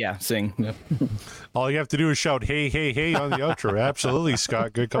sing. Yeah. All you have to do is shout, hey, hey, hey on the outro. Absolutely,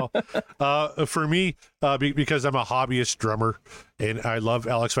 Scott. Good call. For me, because I'm a hobbyist drummer and I love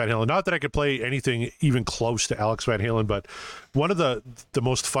Alex Van Halen. Not that I could play anything even close to Alex Van Halen, but one of the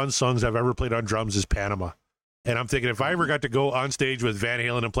most fun songs I've ever played on drums is Panama. And I'm thinking, if I ever got to go on stage with Van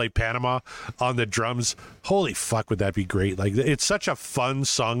Halen and play Panama on the drums, holy fuck, would that be great. Like, it's such a fun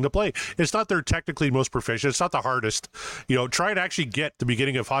song to play. It's not their technically most proficient. It's not the hardest. Try and actually get the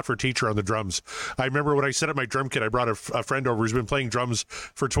beginning of Hot for Teacher on the drums. I remember when I set up my drum kit, I brought a friend over who's been playing drums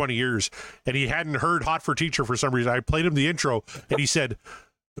for 20 years, and he hadn't heard Hot for Teacher for some reason. I played him the intro, and he said,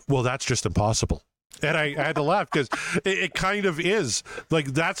 well, that's just impossible. And I had to laugh because it kind of is. Like,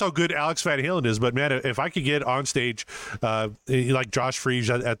 that's how good Alex Van Halen is. But, man, if I could get on stage like Josh Freese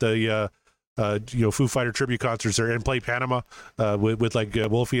at the Foo Fighter tribute concerts there and play Panama with like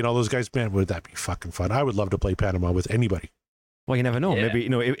Wolfie and all those guys, man, would that be fucking fun. I would love to play Panama with anybody. Well, you never know. Yeah. Maybe,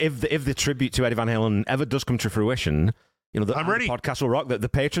 if the tribute to Eddie Van Halen ever does come to fruition, I'm ready. The podcast will rock. The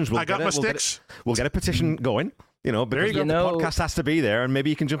patrons will we'll get a petition going. Because the podcast has to be there, and maybe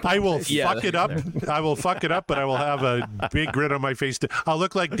you can jump. I will fuck it up. I will fuck it up, but I will have a big grin on my face. I'll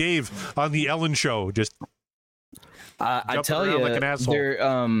look like Dave on the Ellen show. Just I Jumping tell around you, like an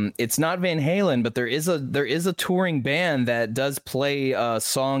asshole. it's not Van Halen, but there is a touring band that does play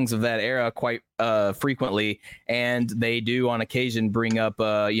songs of that era quite frequently, and they do on occasion bring up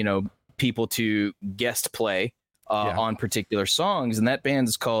people to guest play on particular songs, and that band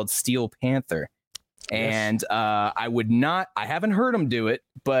is called Steel Panther. And I haven't heard them do it,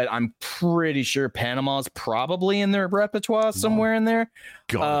 but I'm pretty sure Panama's probably in their repertoire somewhere in there.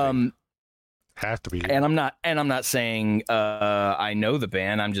 Has to be. And I'm not saying I know the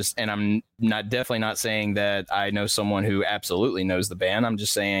band. I'm definitely not saying that I know someone who absolutely knows the band. I'm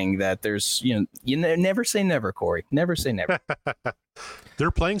just saying that there's, never say never, Corey. Never say never.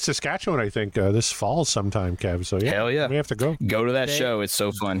 They're playing Saskatchewan, I think, this fall sometime, Kev. So yeah, hell yeah, we have to go. Go to that show. It's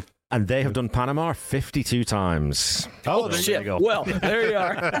so fun. And they have done Panama 52 times. Oh, there shit. you go. Well, there you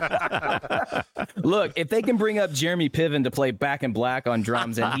are. Look, if they can bring up Jeremy Piven to play Back in Black on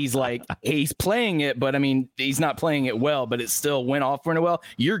drums, and he's playing it, but I mean, he's not playing it well, but it still went off really well,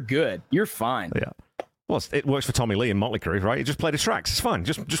 you're good. You're fine. Yeah. Well, it works for Tommy Lee and Motley Crue, right? You just play the tracks. It's fine.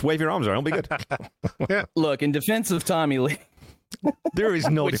 Just wave your arms around. It'll be good. Look, in defense of Tommy Lee, there is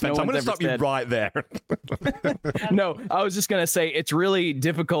no defense. No I'm going to stop you right there. No, I was just going to say it's really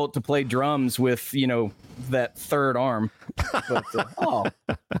difficult to play drums with, that third arm. But,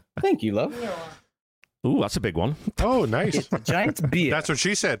 thank you, love. Ooh, that's a big one. Oh, nice. It's a giant beer. That's what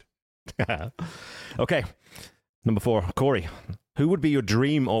she said. Okay. Number 4, Corey. Who would be your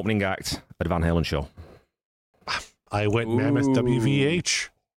dream opening act at a Van Halen show? I went Mammoth WVH.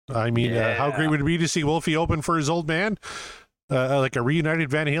 I mean, how great would it be to see Wolfie open for his old man? Like a reunited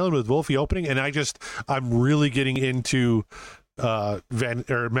Van Halen with Wolfie opening, and I'm really getting into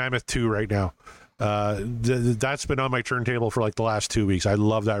Mammoth 2 right now. That's been on my turntable for like the last 2 weeks. I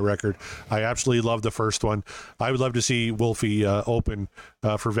love that record. I absolutely love the first one. I would love to see Wolfie open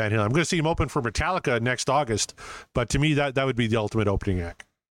for Van Halen. I'm going to see him open for Metallica next August, but to me that would be the ultimate opening act.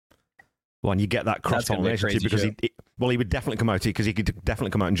 Well, and you get that cross-pollination too, because he would definitely come out because he could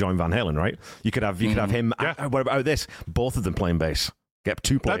definitely come out and join Van Halen, right? You could have him. Yeah. What about this? Both of them playing bass. Get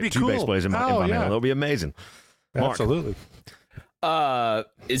two bass players in Van Halen. That would be amazing. Mark. Absolutely.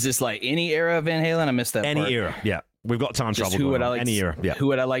 Is this like any era of Van Halen? I missed that. Any part. era, yeah. We've got time Just travel. Who would I like? Any era, yeah. Who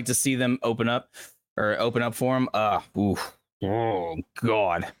would I like to see them open up for him? Oh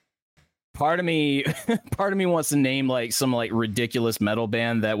God. Part of me wants to name like some like ridiculous metal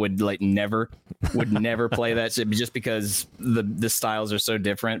band that would never play that shit just because the styles are so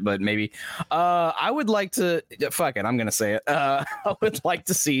different. But maybe I would like to fuck it. I'm gonna say it. I would like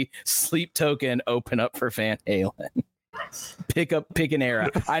to see Sleep Token open up for Van Halen. Pick an era.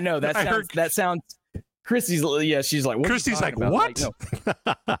 I know that sounds. Chrissy's she's like, Christy's like, what? Like,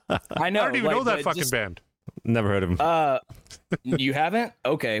 no. I know. I don't even know that fucking band. Never heard of him. You haven't?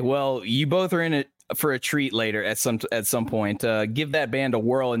 Okay. Well, you both are in it for a treat later at some point. Give that band a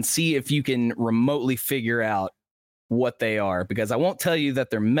whirl and see if you can remotely figure out what they are, because I won't tell you that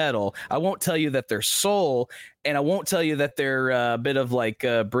they're metal. I won't tell you that they're soul, and I won't tell you that they're a bit of like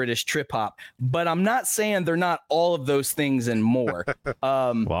British trip hop, but I'm not saying they're not all of those things and more.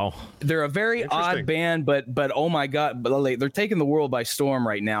 Wow. They're a very odd band, but oh my God, they're taking the world by storm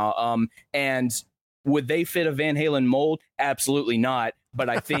right now. And would they fit a Van Halen mold? Absolutely not. But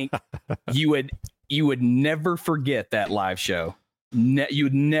I think you would never forget that live show. You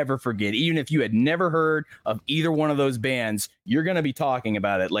would never forget. Even if you had never heard of either one of those bands, you're going to be talking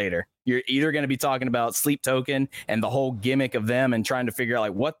about it later. You're either going to be talking about Sleep Token and the whole gimmick of them and trying to figure out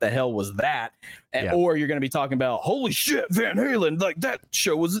like what the hell was that, or you're going to be talking about holy shit, Van Halen, like that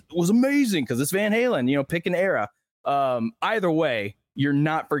show was amazing because it's Van Halen. Pick an era. Either way, you're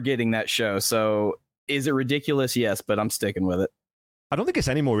not forgetting that show. So is it ridiculous? Yes, but I'm sticking with it. I don't think it's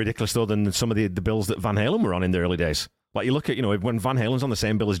any more ridiculous though than some of the bills that Van Halen were on in the early days. Like you look at, when Van Halen's on the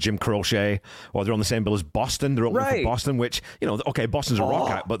same bill as Jim Croce, or they're on the same bill as Boston, they're opening for Boston, which, okay, Boston's a rock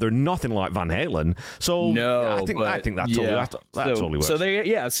act, but they're nothing like Van Halen. So no, I think that totally works. So there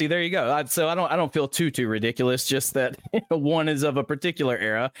you go. So I don't feel too ridiculous. Just that one is of a particular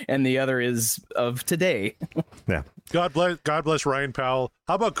era and the other is of today. Yeah. God bless Ryan Powell.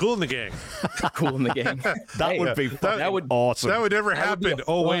 How about Kool and the Gang? Kool and the Gang. That would awesome. That would never happen.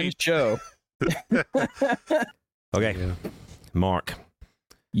 Oh wait, show. Okay, Mark.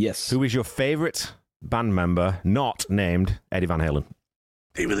 Yes. Who is your favorite band member not named Eddie Van Halen?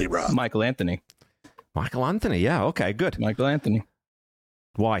 David Lee Roth. Michael Anthony. Michael Anthony. Yeah. Okay. Good. Michael Anthony.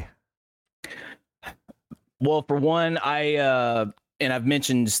 Why? Well, for one, and I've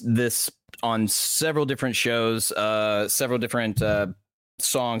mentioned this on several different shows, several different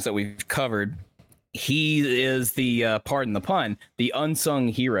songs that we've covered. He is the, pardon the pun, the unsung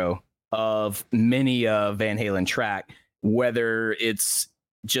hero of many Van Halen track, whether it's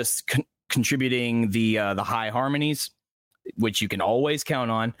just contributing the high harmonies, which you can always count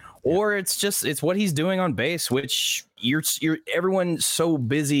on, or it's what he's doing on bass, which you're everyone's so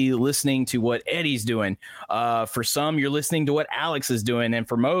busy listening to what Eddie's doing. For some, you're listening to what Alex is doing, and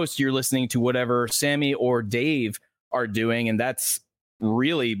for most, you're listening to whatever Sammy or Dave are doing, and that's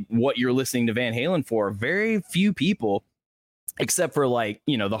really what you're listening to Van Halen for. Very few people, except for like,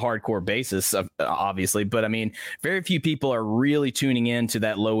 the hardcore bassists, obviously. But I mean, very few people are really tuning in to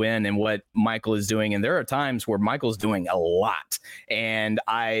that low end and what Michael is doing. And there are times where Michael's doing a lot. And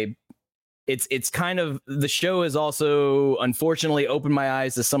it's kind of, the show has also unfortunately opened my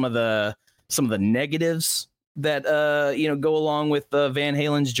eyes to some of the negatives that, go along with Van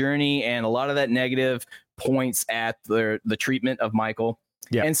Halen's journey. And a lot of that negative points at the treatment of Michael.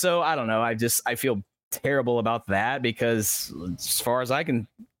 Yeah. And so I don't know. I feel terrible about that, because as far as I can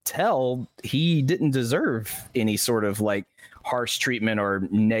tell, he didn't deserve any sort of like harsh treatment or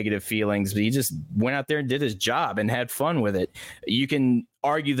negative feelings. But he just went out there and did his job and had fun with it. You can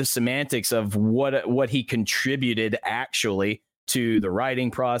argue the semantics of what he contributed actually to the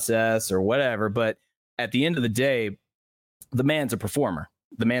writing process or whatever, but at the end of the day, the man's a performer.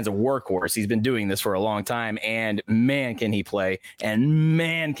 The man's a workhorse. He's been doing this for a long time, and man, can he play, and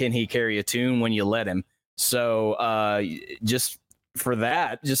man, can he carry a tune when you let him. So just for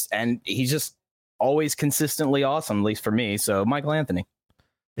that, and he's just always consistently awesome, at least for me. So Michael Anthony.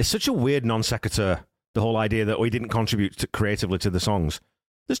 It's such a weird non sequitur, the whole idea that we didn't contribute creatively to the songs.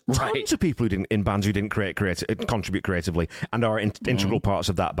 There's tons of people in bands who didn't contribute creatively and are integral parts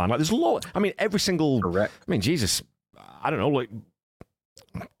of that band. Like, there's a lot. I mean, every single. Correct. I mean, Jesus, I don't know, like.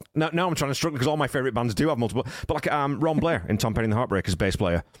 Now I'm trying to struggle because all my favorite bands do have multiple. But like Ron Blair in Tom Petty and the Heartbreakers, bass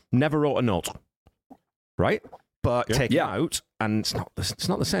player, never wrote a note, right? But take him out, and it's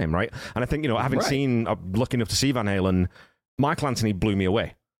not the same, right? And I think, having seen, lucky enough to see Van Halen, Michael Anthony blew me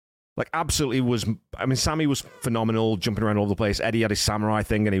away. Like, absolutely was. I mean, Sammy was phenomenal, jumping around all over the place. Eddie had his samurai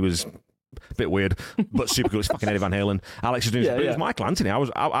thing, and he was a bit weird, but super cool. It's fucking Eddie Van Halen. Alex was doing it was Michael Anthony. I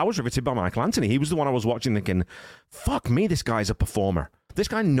was riveted by Michael Anthony. He was the one I was watching thinking, fuck me, this guy's a performer. This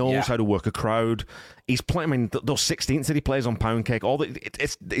guy knows how to work a crowd. He's playing. I mean, those 16ths that he plays on Pound Cake.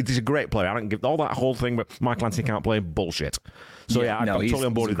 He's a great player. I don't give all that whole thing, but Michael Anthony can't play bullshit. So I'm totally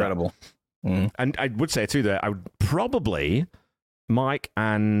on board with that. And I would say too that I would probably Mike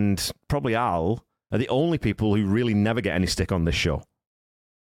and probably Al are the only people who really never get any stick on this show.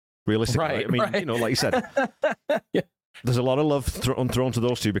 Realistically, right? I mean, like you said, there's a lot of love thrown to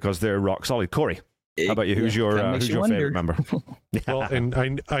those two because they're rock solid. Corey. How about you? Who's your favorite member? Well,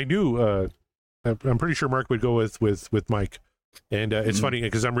 and I knew I'm pretty sure Mark would go with Mike, and it's funny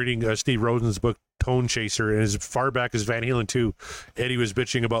because I'm reading Steve Rosen's book Tone Chaser, and as far back as Van Halen 2, Eddie was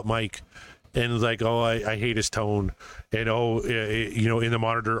bitching about Mike, and was like, oh, I hate his tone, and in the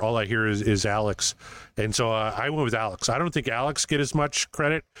monitor all I hear is Alex, and so I went with Alex. I don't think Alex get as much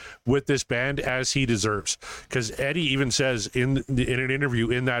credit with this band as he deserves, because Eddie even says in an interview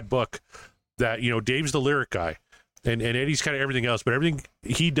in that book that Dave's the lyric guy and Eddie's kind of everything else, but everything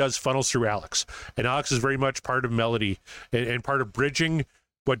he does funnels through Alex, and Alex is very much part of melody and part of bridging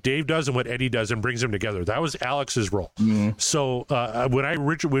what Dave does and what Eddie does and brings them together. That was Alex's role. Mm-hmm. So when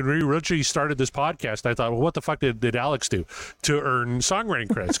we originally started this podcast, I thought, well, what the fuck did Alex do to earn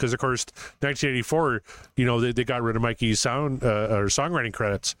songwriting credits? Because of course, 1984, they got rid of Mikey's songwriting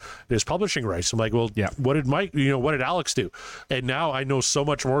credits, his publishing rights. I'm like, well, what did what did Alex do? And now I know so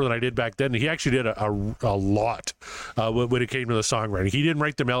much more than I did back then. He actually did a lot when it came to the songwriting. He didn't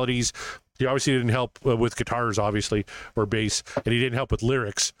write the melodies. He obviously didn't help with guitars, obviously, or bass, and he didn't help with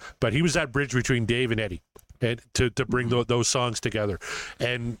lyrics. But he was that bridge between Dave and Eddie, and to bring those songs together.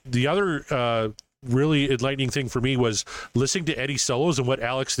 And the other really enlightening thing for me was listening to Eddie's solos and what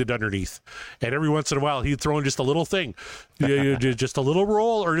Alex did underneath. And every once in a while, he'd throw in just a little thing, just a little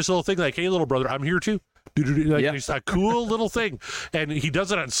roll or just a little thing like, "Hey, little brother, I'm here too." It's a cool little thing, and he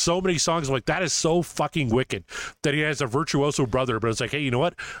does it on so many songs. I'm like, that is so fucking wicked that he has a virtuoso brother, but it's like, hey, you know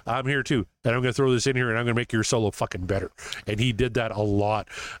what, I'm here too, and I'm gonna throw this in here and I'm gonna make your solo fucking better. And he did that a lot.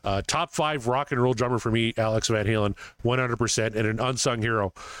 Top 5 rock and roll drummer for me, Alex Van Halen, 100%, and an unsung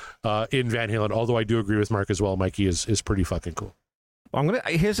hero in Van Halen, although I do agree with Mark as well. Mikey is pretty fucking cool.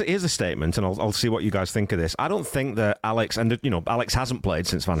 Here's a statement, and I'll see what you guys think of this. I don't think that Alex, and Alex hasn't played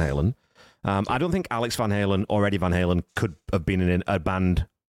since Van Halen. I don't think Alex Van Halen or Eddie Van Halen could have been in a band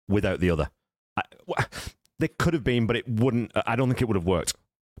without the other. They could have been, but it wouldn't. I don't think it would have worked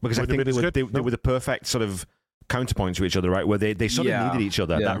because I think they were the perfect sort of counterpoint to each other, right? Where they sort of needed each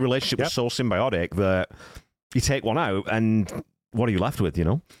other. Yeah. That relationship was so symbiotic that you take one out and what are you left with,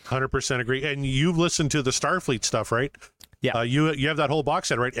 100% agree. And you've listened to the Starfleet stuff, right? Yeah. You have that whole box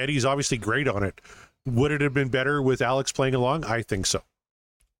set, right? Eddie's obviously great on it. Would it have been better with Alex playing along? I think so.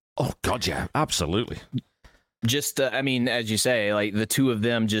 Oh, God, yeah, absolutely. Just, as you say, like the two of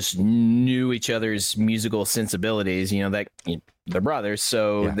them just knew each other's musical sensibilities, they're brothers.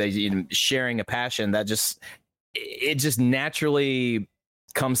 So they sharing a passion that it just naturally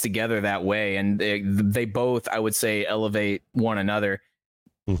comes together that way. And they both, I would say, elevate one another.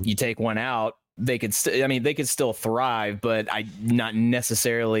 Mm-hmm. You take one out, they could still thrive, but not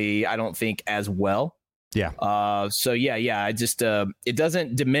necessarily, I don't think, as well. Yeah. I just it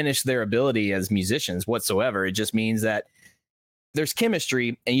doesn't diminish their ability as musicians whatsoever. It just means that there's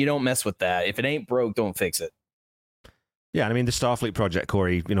chemistry and you don't mess with that. If it ain't broke, don't fix it. Yeah, and I mean, the Starfleet project,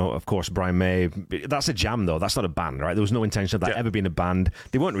 Corey, of course, Brian May, that's a jam, though. That's not a band, right? There was no intention of that ever being a band.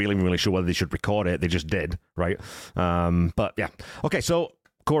 They weren't really sure whether they should record it. They just did, right? But yeah. Okay, so,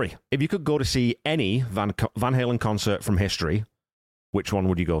 Corey, if you could go to see any Van Halen concert from history, which one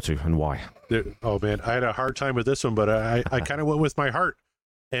would you go to and why? Oh, man, I had a hard time with this one, but I kind of went with my heart.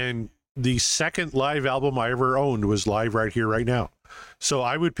 And the second live album I ever owned was Live Right Here, Right Now. So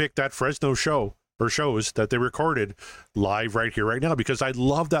I would pick that Fresno show or shows that they recorded live right here, right now, because I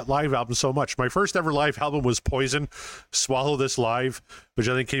love that live album so much. My first ever live album was Poison, Swallow This Live, which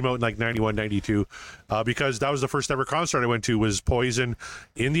I think came out in like 91, 92, because that was the first ever concert I went to was Poison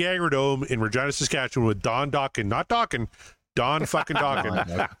in the Agrodome in Regina, Saskatchewan with Don Dokken, not Dokken, Don fucking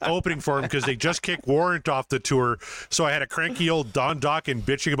Dokken opening for him because they just kicked Warrant off the tour. So I had a cranky old Don Dokken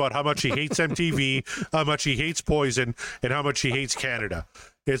bitching about how much he hates MTV, how much he hates Poison, and how much he hates Canada.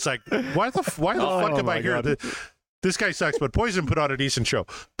 It's like, why the fuck am I here? This guy sucks, but Poison put on a decent show.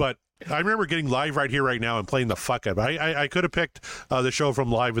 But I remember getting Live Right Here, Right Now and playing the fuck out of it. I could have picked the show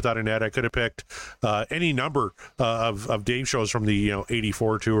from Live Without a Net. I could have picked any number of Dave shows from the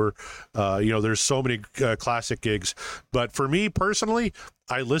 84 tour. There's so many classic gigs. But for me personally,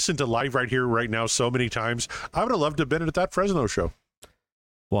 I listened to Live Right Here, Right Now so many times. I would have loved to have been at that Fresno show.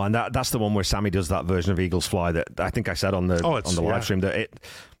 Well, and that's the one where Sammy does that version of Eagles Fly that I think I said on the live stream that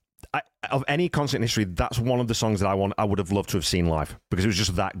of any concert in history, that's one of the songs that I would have loved to have seen live because it was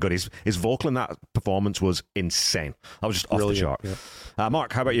just that good. His vocal in that performance was insane. I was just off the chart. Yeah.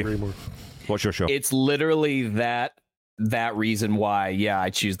 Mark, how about you? What's your show? It's literally that reason why, I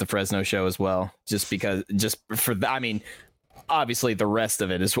choose the Fresno show as well. Just for that, obviously the rest of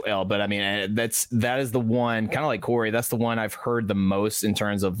it as well, but that is the one, kind of like Corey, that's the one I've heard the most in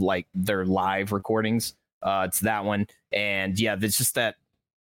terms of like their live recordings. It's that one, and it's just that.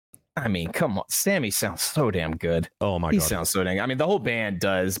 Come on, Sammy sounds so damn good. Oh my god, he sounds so dang. The whole band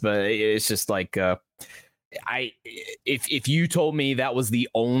does, but it's just like if you told me that was the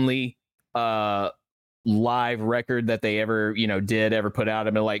only live record that they ever ever put out,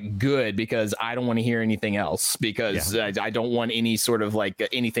 I'd be like, good, because I don't want to hear anything else, because I don't want any sort of like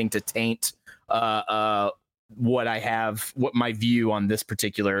anything to taint what my view on this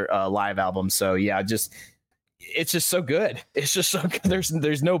particular live album. So it's just so good. It's just so good.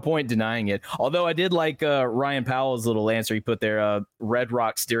 There's no point denying it. Although I did like Ryan Powell's little answer he put there, Red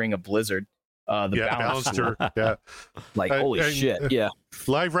Rocks during a blizzard. The balancer. Like, holy shit. Yeah.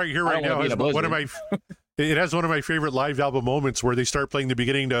 Live Right Here, Right Now has one of my it has one of my favorite live album moments where they start playing the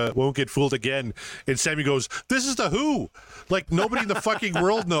beginning to Won't Get Fooled Again, and Sammy goes, "This is the Who." Like, nobody in the fucking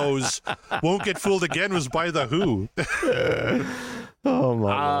world knows Won't Get Fooled Again was by the Who. Oh my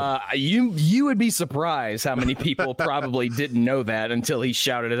God. You would be surprised how many people probably didn't know that until he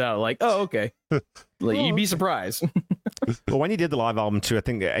shouted it out. Like, oh, okay. Like, you'd be surprised. Well, when he did the live album too, I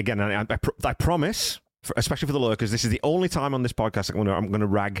think again, I promise, especially for the lurkers, this is the only time on this podcast I'm going to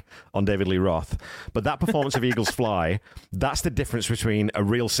rag on David Lee Roth. But that performance of Eagles Fly, that's the difference between a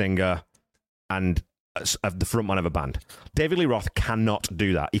real singer and the frontman of a band. David Lee Roth cannot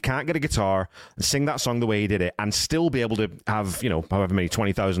do that. He can't get a guitar and sing that song the way he did it and still be able to have, however many,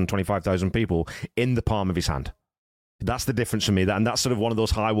 20,000, 25,000 people in the palm of his hand. That's the difference for me. And that's sort of one of those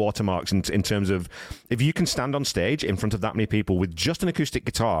high watermarks in terms of if you can stand on stage in front of that many people with just an acoustic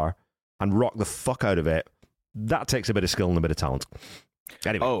guitar and rock the fuck out of it, that takes a bit of skill and a bit of talent.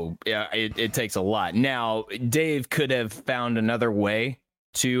 Anyway. Oh, yeah, it takes a lot. Now, Dave could have found another way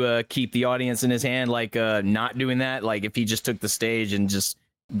to keep the audience in his hand, like not doing that. Like if he just took the stage and just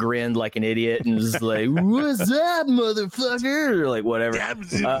grinned like an idiot and was like, "What's up, motherfucker?" or like whatever.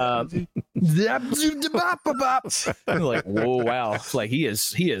 Like, whoa, wow. Like he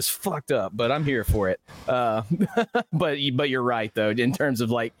is fucked up, but I'm here for it. But you're right though, in terms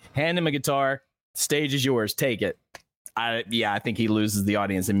of like, hand him a guitar, stage is yours, take it. I think he loses the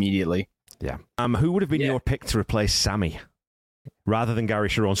audience immediately. Yeah. Who would have been your pick to replace Sammy? rather than Gary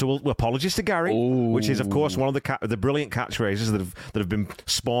Sharon. So apologies to Gary, which is, of course, one of the brilliant catchphrases that have been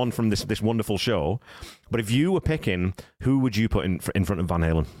spawned from this wonderful show. But if you were picking, who would you put in front of Van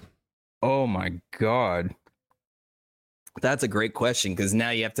Halen? Oh, my God. That's a great question, because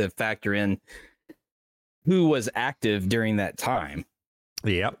now you have to factor in who was active during that time.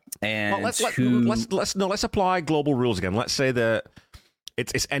 Yeah. And well, let's apply global rules again. Let's say that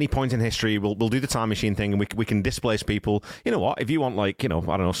it's any point in history. We'll do the time machine thing, and we can displace people. You know what? If you want, like, I don't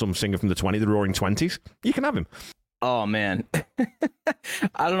know, some singer from the Roaring '20s, you can have him. Oh, man.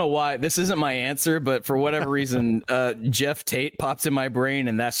 I don't know why this isn't my answer, but for whatever reason, Jeff Tate pops in my brain,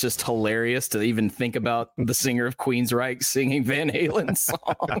 and that's just hilarious to even think about the singer of Queensryche singing Van Halen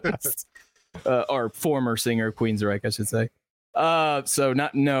songs. Or former singer of Queensryche, I should say. So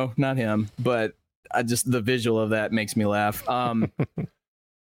not him, but the visual of that makes me laugh.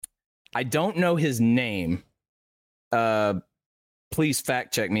 I don't know his name. Please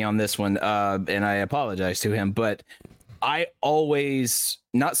fact check me on this one. And I apologize to him, but I always,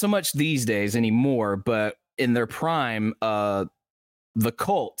 not so much these days anymore, but in their prime, the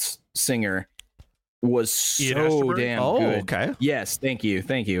Cult singer was so damn good. Okay. Yes. Thank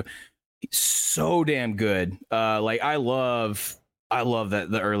you. So damn good. Like I love that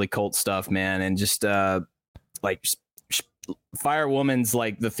the early Cult stuff, man. And just like Firewoman's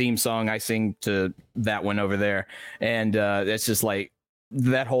like the theme song. I sing to that one over there, and it's just like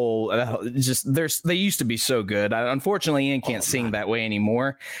that whole they used to be so good. Unfortunately, Ian can't sing that way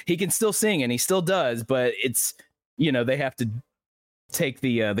anymore. He can still sing, and he still does, but it's, they have to take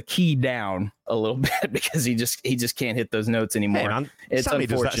the key down a little bit because he just can't hit those notes anymore. Hey man, it's Sammy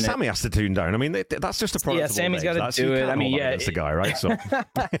unfortunate. Does that. Sammy has to tune down. I mean, that's just a product. Yeah, Sammy's got to do it. I mean, yeah, it's the guy, right? So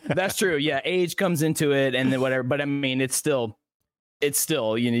that's true. Yeah, age comes into it, and then whatever. But I mean, it's still,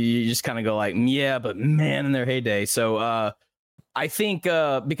 you just kind of go like, yeah, but man, in their heyday. So I think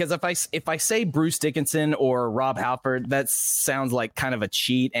because if I say Bruce Dickinson or Rob Halford, that sounds like kind of a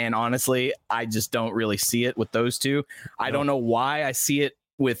cheat. And honestly, I just don't really see it with those two. I don't know why I see it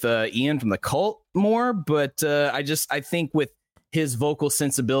with Ian from the Cult more, but I think with his vocal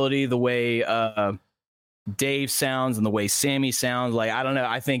sensibility, the way Dave sounds and the way Sammy sounds, like, I don't know.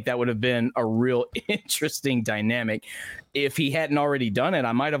 I think that would have been a real interesting dynamic. If he hadn't already done it,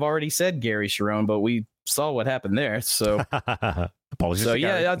 I might have already said Gary Sharon, but we saw what happened there. So apologies. So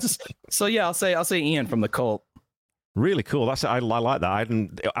yeah, I'll say Ian from the Cult. Really cool. I like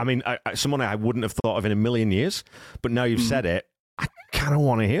that. Someone I wouldn't have thought of in a million years, but now you've said it, I kind of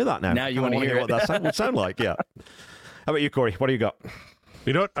want to hear that now. Now you want to hear what that would sound like. Yeah. How about you, Corey? What do you got?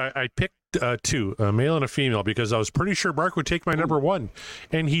 You know what? I picked two, a male and a female, because I was pretty sure Mark would take my number one,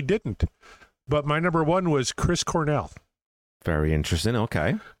 and he didn't. But my number one was Chris Cornell. Very interesting.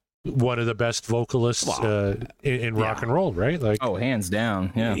 Okay. One of the best vocalists in rock and roll, right? Like, hands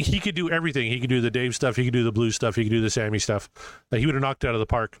down. Yeah. He could do everything. He could do the Dave stuff. He could do the blues stuff. He could do the Sammy stuff. He would have knocked it out of the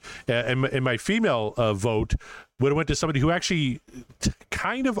park. And my female vote would have went to somebody who actually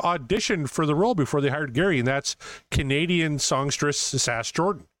kind of auditioned for the role before they hired Gary, and that's Canadian songstress Sass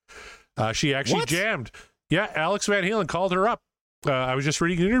Jordan. She actually jammed. Yeah, Alex Van Halen called her up. I was just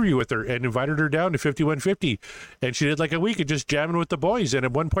reading an interview with her and invited her down to 5150, and she did like a week of just jamming with the boys. And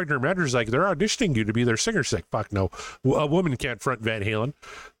at one point, her manager's like, "They're auditioning you to be their singer." She's like, "Fuck no, a woman can't front Van Halen."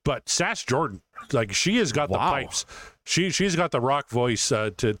 But Sass Jordan, like, she has got the pipes. She's got the rock voice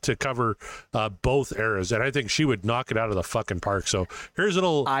to cover both eras, and I think she would knock it out of the fucking park. So here's a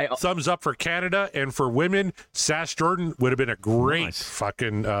little thumbs up for Canada, and for women, Sass Jordan would have been a great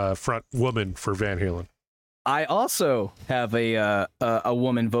fucking front woman for Van Halen. I also have a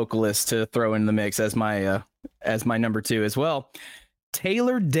woman vocalist to throw in the mix as my number two as well.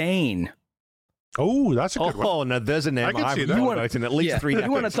 Taylor Dayne. Oh, that's a good one. Oh, now there's a name I've thought about in at least 3 decades.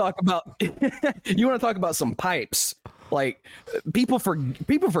 You want to talk about some pipes? Like, people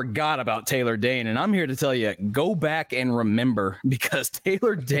forgot about Taylor Dayne, and I'm here to tell you, go back and remember, because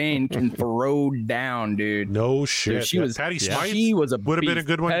Taylor Dayne can throw down, dude. No shit. Dude, she was Patty Smyth. She was would have been a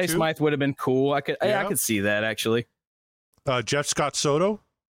good one. Patty too. Smyth would have been cool. I could see that actually. Jeff Scott Soto,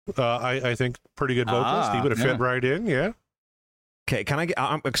 I think pretty good vocalist. He would have fit right in. Yeah. Okay, can I get?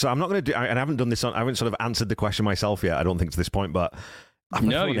 Because I'm not going to do, and I haven't done this. I haven't sort of answered the question myself yet. I don't think to this point, but I'm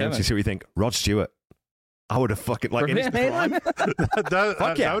going to see what you think. Rod Stewart. I would have fucking like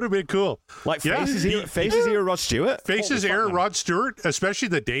that would have been cool. Like Faces era Rod Stewart. Faces era Rod Stewart, especially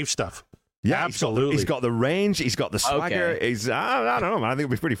the Dave stuff. Yeah, absolutely. He's got the range. He's got the swagger. Okay. He's I don't know, man. I think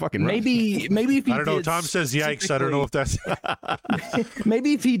it'd be pretty fucking rough. Maybe if he I don't know. Tom says yikes. I don't know if that's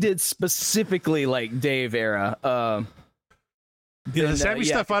maybe if he did specifically like Dave era. The Sammy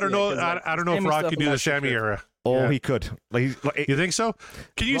stuff. I don't know. I don't know if Rock could do the Sammy era. all Yeah. he could. You think so?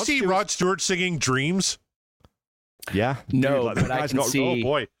 Can you see Rod Stewart singing Dreams? Yeah. No, that but I guy's can got, see. Oh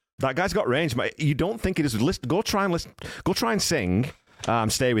boy. That guy's got range, mate. You don't think it is. Go try and sing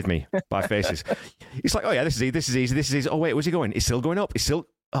Stay With Me by Faces. It's like, oh yeah, this is easy. Oh wait, where's he going? He's still going up. He's still,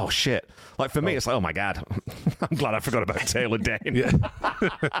 oh shit. Like for me, it's like, oh my God. I'm glad I forgot about Taylor Dane. Yeah.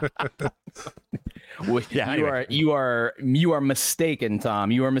 Well, Yeah, you are mistaken,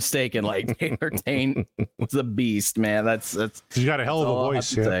 Tom. You are mistaken. Like Taylor Dane was a beast, man. That's He's got a hell of a all I have voice.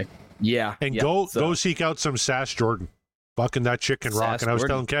 to Yeah. say. Yeah. And yeah, go seek out some Sass Jordan. Fucking that chick can rock. Sass And I was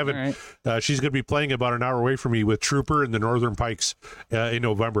Jordan. telling Kevin, All right. she's going to be playing about an hour away from me with Trooper and the Northern Pikes in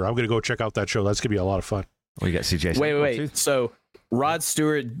November. I'm going to go check out that show. That's going to be a lot of fun. Well, you get CJ. Wait. So Rod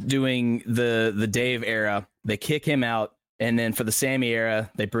Stewart doing the Dave era, they kick him out, and then for the Sammy era,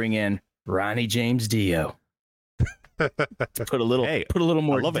 they bring in Ronnie James Dio. Put a little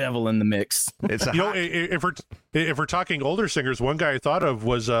more love it. devil in the mix. It's a You know, hack. if we're talking older singers, one guy I thought of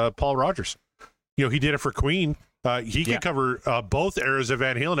was Paul Rogers. You know, he did it for Queen. He could cover both eras of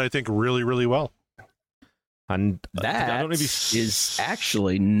Van Halen, I think, really, really well. And That I don't know if is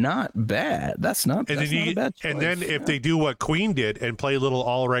actually not bad. That's not a bad choice. And then if they do what Queen did and play a little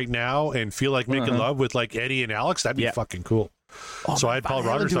All Right Now and Feel Like Making Love with like Eddie and Alex, that'd be fucking cool. So I had Paul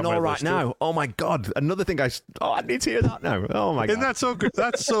Rogers on doing my all right list, now. too. Oh my God! Another thing I need to hear that now. Oh my God! Isn't that so good?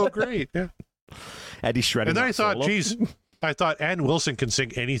 That's so great. Yeah. Eddie shredding. And then I that thought, solo. geez, Ann Wilson can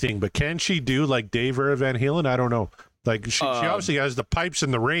sing anything, but can she do like Dave or Van Halen? I don't know. Like she obviously has the pipes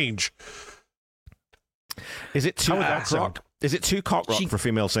and the range. Is it too How would that cock sound? rock? Is it too cock rock for a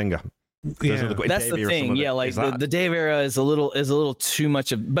female singer? Yeah. That's the thing. Yeah, like the Dave era is a little too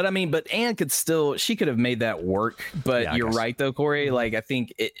much of. But I mean, but Anne could have made that work. But Yeah, I you're guess. right though, Corey. Like I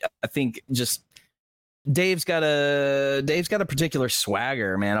think just Dave's got a particular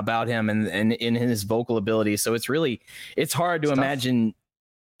swagger, man, about him and in his vocal ability. So it's hard to imagine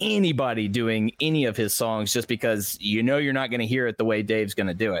anybody doing any of his songs just because you're not going to hear it the way Dave's going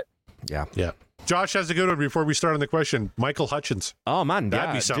to do it. Yeah. Yeah. Josh has a good one before we start on the question. Michael Hutchins. Oh man,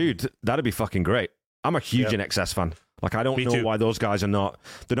 That'd be something. dude, that'd be fucking great. I'm a huge INXS fan. Like I don't Me know too. why those guys are not.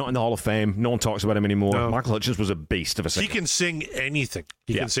 They're not in the Hall of Fame. No one talks about him anymore. No. Michael Hutchins was a beast of a He singer. can sing anything.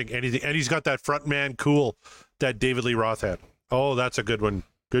 He Yeah. can sing anything. And he's got that front man cool that David Lee Roth had. Oh, that's a good one.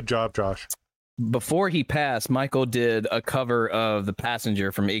 Good job, Josh. Before he passed, Michael did a cover of The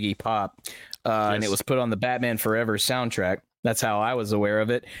Passenger from Iggy Pop, and it was put on the Batman Forever soundtrack. That's how I was aware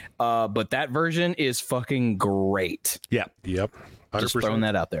of it. But that version is fucking great. Yeah. Yep. 100%. Just throwing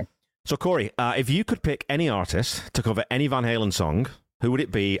that out there. So Corey, if you could pick any artist to cover any Van Halen song, who would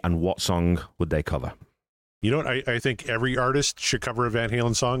it be, and what song would they cover? You know what? I think every artist should cover a Van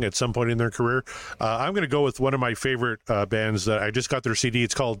Halen song at some point in their career. I'm going to go with one of my favorite bands that I just got their CD.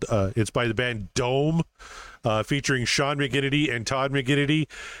 It's called, it's by the band Dome, featuring Sean McGinnity and Todd McGinnity.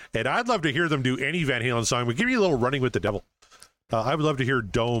 And I'd love to hear them do any Van Halen song, but give me a little Running with the Devil. I would love to hear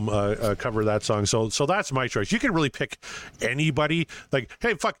Dome cover that song. So that's my choice. You can really pick anybody. Like,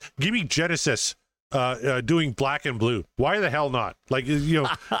 hey, fuck, give me Genesis doing Black and Blue. Why the hell not? Like,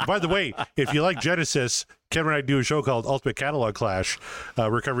 by the way, if you like Genesis, Kevin and I do a show called Ultimate Catalog Clash.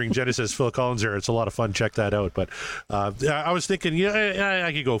 We're covering Genesis, Phil Collins there. It's a lot of fun. Check that out. But I was thinking,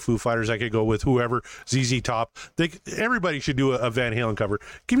 I could go Foo Fighters. I could go with whoever, ZZ Top. Everybody should do a Van Halen cover.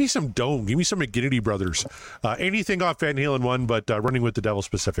 Give me some Dome. Give me some McGinnity Brothers. Anything off Van Halen 1, but Running with the Devil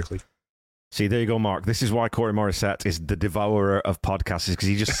specifically. See, there you go, Mark. This is why Corey Morissette is the devourer of podcasts, because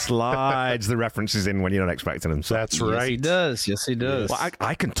he just slides the references in when you're not expecting them. So, That's Yes, right. he does. Yes, he does. well,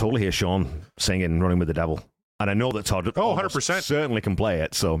 I can totally hear Sean singing "Running with the Devil," and I know that Todd 100%. certainly can play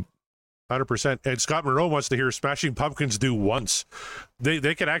it. So 100%. And Scott Monroe wants to hear Smashing Pumpkins do Once. They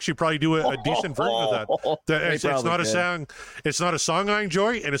could actually probably do a decent version of that. It's probably not a could. song. It's not a song I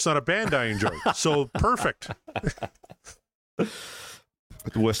enjoy, and it's not a band I enjoy. So perfect.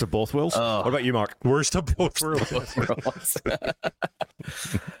 the worst of both worlds. What about you, Mark? Worst of both worlds.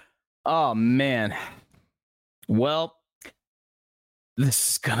 Oh man. Well,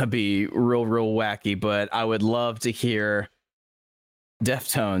 this is gonna be real wacky, but I would love to hear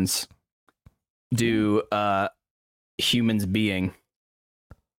Deftones do Humans Being.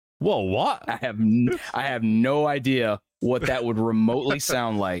 Whoa, what? I have no idea what that would remotely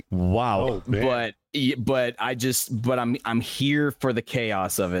sound like. Wow. Oh, man. But I'm here for the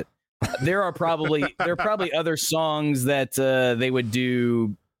chaos of it. There are probably other songs that they would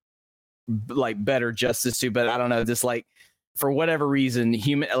do like better justice to, but I don't know, just like for whatever reason,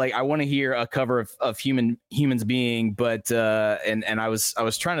 I want to hear a cover of Humans Being, but and I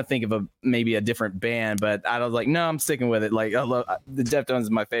was trying to think of maybe a different band, but I was like, no, I'm sticking with it. Like, I love the Deftones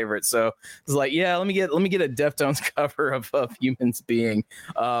is my favorite, so I was like, yeah, let me get a Deftones cover of Humans Being,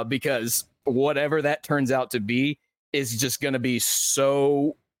 because whatever that turns out to be is just going to be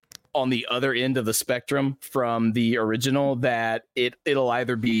so on the other end of the spectrum from the original that it'll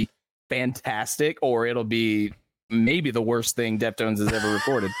either be fantastic or it'll be maybe the worst thing Deftones has ever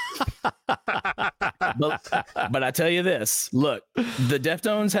recorded. but I tell you this, look, the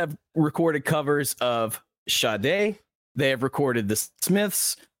Deftones have recorded covers of Sade. They have recorded the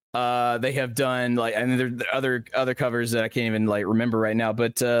Smiths. They have done there are other covers that I can't even remember right now,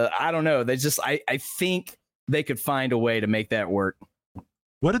 but I don't know. I think they could find a way to make that work.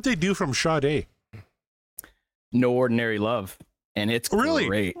 What did they do from Sade? No Ordinary Love. And it's really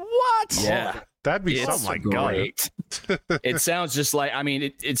great. What? Yeah. That'd be It's great. It sounds just like,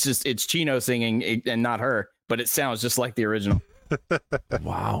 it's Chino singing and not her, but it sounds just like the original.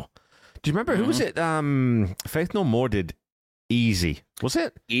 Wow. Do you remember who was it? Faith No More did Easy. Was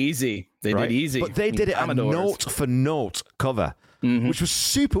it? Easy. They did Easy. But they did it a note for note cover, which was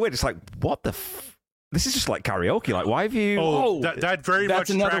super weird. It's like, what the this is just like karaoke. Like, why have you... that very much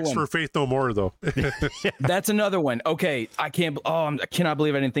tracks for Faith No More, though. That's another one. Okay, I cannot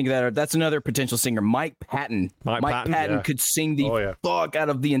believe I didn't think of that. That's another potential singer, Mike Patton. Mike Patton could sing the fuck out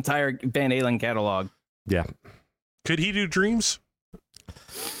of the entire Van Halen catalog. Yeah. Could he do Dreams?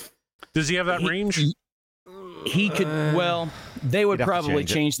 Does he have that range? He could. Well, they would probably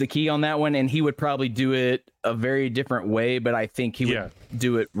change the key on that one, and he would probably do it a very different way, but I think he would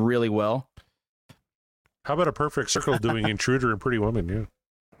do it really well. How about a Perfect Circle doing Intruder and Pretty Woman? Yeah,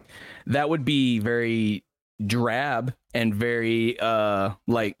 that would be very drab and very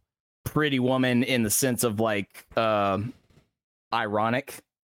Pretty Woman in the sense of ironic.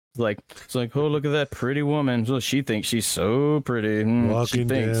 It's like, oh, look at that pretty woman. So she thinks she's so pretty. Walking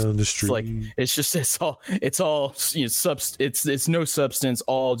down the street. It's all it's no substance,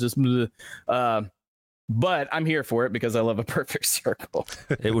 all just. But I'm here for it because I love a Perfect Circle.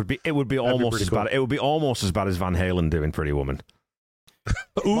 It would be almost as bad. It would be almost as bad as Van Halen doing Pretty Woman.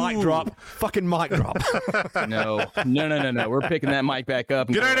 Mic drop. Fucking mic drop. No. We're picking that mic back up.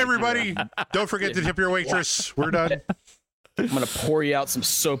 Good night, everybody. Don't forget to tip your waitress. We're done. I'm going to pour you out some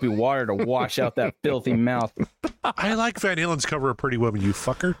soapy water to wash out that filthy mouth. I like Van Halen's cover of Pretty Woman, you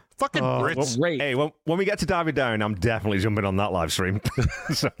fucker. Fucking Brits. Well, hey, when we get to Dive It Down, I'm definitely jumping on that live stream.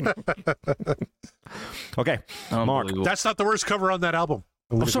 Okay, Mark. That's not the worst cover on that album.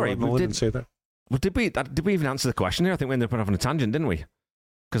 Oh, sorry. Didn't say that. Well, did we even answer the question here? I think we ended up on a tangent, didn't we?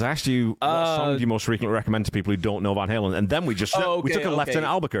 Because I asked you what song you most frequently recommend to people who don't know Van Halen, and then we just we took a left in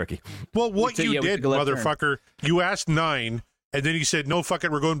Albuquerque. Well, what you did, motherfucker, you asked 9, and then you said, no, fuck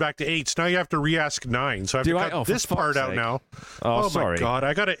it, we're going back to 8. So now you have to re-ask 9. So I have to cut this part out now. Oh, my sorry. God,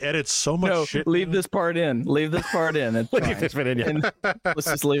 I got to edit so much shit. Leave this part in. Leave this part in. Leave this bit in, yeah. Let's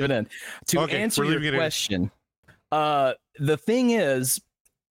just leave it in. To answer your question, the thing is,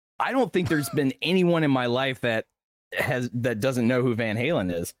 I don't think there's been anyone in my life that doesn't know who Van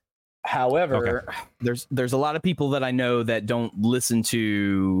Halen is. However, there's a lot of people that I know that don't listen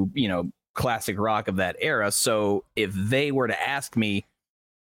to, classic rock of that era. So if they were to ask me,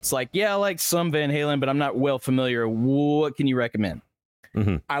 it's like, yeah, I like some Van Halen, but I'm not well familiar. What can you recommend?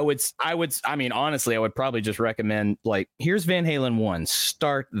 Mm-hmm. I mean, honestly, I would probably just recommend, here's Van Halen 1,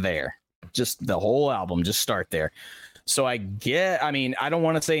 start there. Just the whole album, just start there. So I don't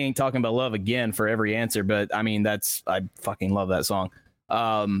want to say Ain't Talking About Love again for every answer, but I mean, I fucking love that song.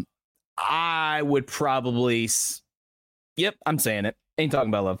 I would probably, I'm saying it. Ain't Talking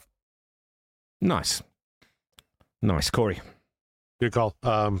About Love. Nice, Corey. Good call.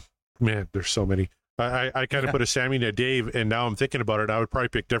 Man, there's so many. I kind of put a Sammy and a Dave, and now I'm thinking about it. I would probably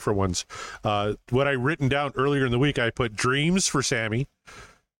pick different ones. What I written down earlier in the week, I put Dreams for Sammy,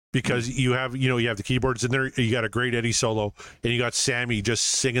 because you have the keyboards in there. You got a great Eddie solo, and you got Sammy just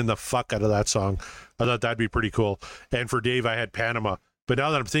singing the fuck out of that song. I thought that'd be pretty cool. And for Dave, I had Panama. But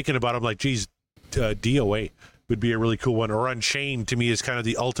now that I'm thinking about it, I'm like, geez, DOA would be a really cool one. Or Unchained, to me, is kind of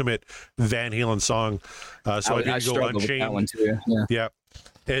the ultimate Van Halen song. So I did go Unchained. With that one too. Yeah.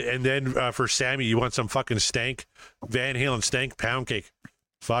 And then for Sammy, you want some fucking stank Van Halen stank pound cake.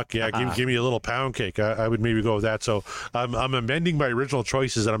 Fuck yeah, give me a little pound cake. I would maybe go with that. So I'm amending my original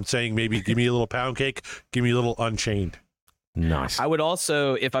choices, and I'm saying maybe give me a little pound cake, give me a little Unchained. Nice. I would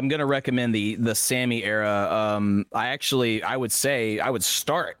also, if I'm going to recommend the Sammy era, I would say I would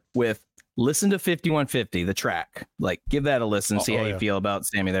start with listen to 5150, the track. Give that a listen, see how you feel about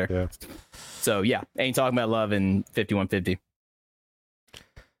Sammy there. Yeah. So yeah, Ain't Talking About Love and 5150.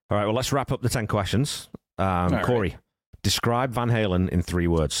 All right, well, let's wrap up the 10 questions. Corey, describe Van Halen in 3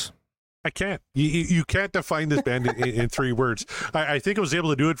 words. I can't. You can't define this band in 3 words. I think I was able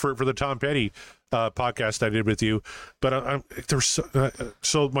to do it for the Tom Petty podcast I did with you, but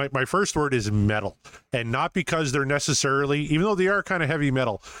so my first word is metal, and not because they're necessarily, even though they are kind of heavy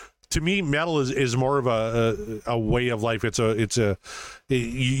metal. To me, metal is more of a way of life. You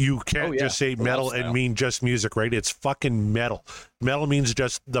can't just say metal and mean just music, right? It's fucking metal. Metal means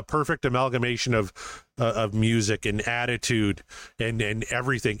just the perfect amalgamation of music and attitude and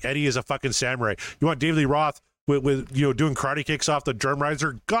everything. Eddie is a fucking samurai. You want David Lee Roth with doing karate kicks off the drum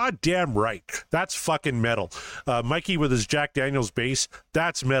riser? Goddamn right. That's fucking metal. Mikey with his Jack Daniels bass,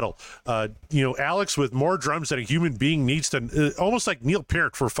 that's metal. Alex with more drums than a human being needs to, almost like Neil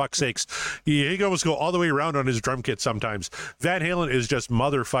Peart, for fuck's sakes. He can almost go all the way around on his drum kit sometimes. Van Halen is just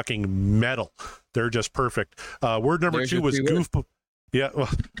motherfucking metal. They're just perfect. Word number 2 was goofball. Yeah, well,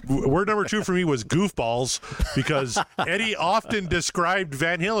 word number 2 for me was goofballs, because Eddie often described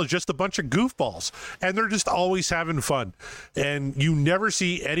Van Halen as just a bunch of goofballs, and they're just always having fun. And you never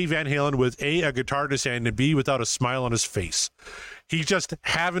see Eddie Van Halen with a guitar in his hand and B, without a smile on his face. He's just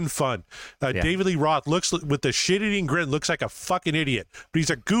having fun. David Lee Roth looks with the shit-eating grin, looks like a fucking idiot, but he's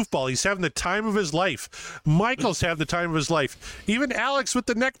a goofball. He's having the time of his life. Michael's having the time of his life. Even Alex with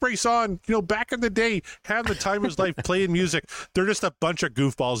the neck brace on, back in the day, having the time of his life playing music. They're just a bunch of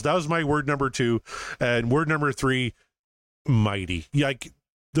goofballs. That was my word number 2. And word number 3, mighty. Like,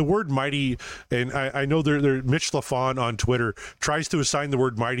 the word mighty, and I know they're Mitch LaFon on Twitter tries to assign the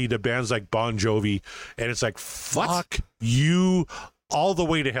word mighty to bands like Bon Jovi, and it's like, fuck you all the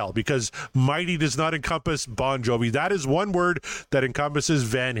way to hell, because mighty does not encompass Bon Jovi. That is one word that encompasses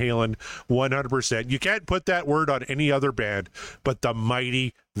Van Halen 100%. You can't put that word on any other band but the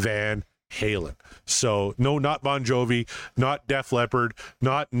mighty Van Halen. So no, not Bon Jovi, not Def Leppard,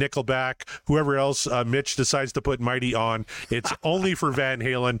 not Nickelback, whoever else Mitch decides to put mighty on. It's only for Van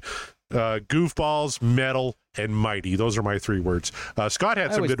Halen. Goofballs, metal, and mighty. Those are my 3 words. Scott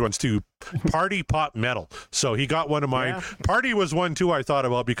had some good ones too. Party, pop, metal. So he got one of mine. Yeah. Party was one too I thought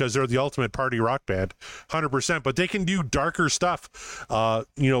about, because they're the ultimate party rock band, 100%. But they can do darker stuff.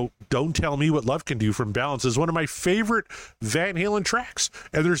 Don't Tell Me What Love Can Do from Balance is one of my favorite Van Halen tracks,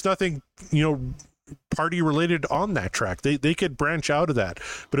 and there's nothing party related on that track. They could branch out of that,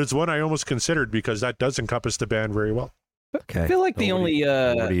 but it's one I almost considered, because that does encompass the band very well. Okay. I feel like the only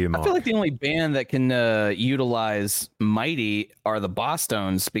band that can utilize mighty are the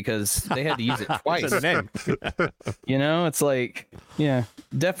Bosstones, because they had to use it twice. It's like, yeah,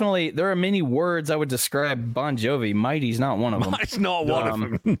 definitely. There are many words I would describe Bon Jovi. Mighty's not one of them. It's not one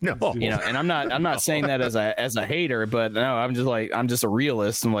of them. No. And I'm not saying that as a hater, but no, I'm just a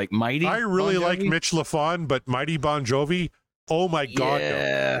realist. I'm like, mighty. I really like Mitch LaFon, but mighty Bon Jovi. Oh my God!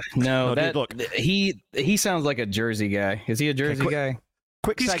 Yeah, no, that dude, look, he sounds like a Jersey guy. Is he a Jersey guy?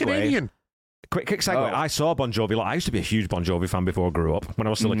 He's Canadian. Quick segue. Oh. I saw Bon Jovi. I used to be a huge Bon Jovi fan before I grew up. When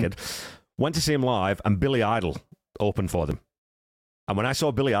I was still a kid, went to see him live, and Billy Idol opened for them. And when I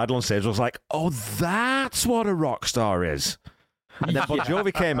saw Billy Idol on stage, I was like, "Oh, that's what a rock star is." And then Bon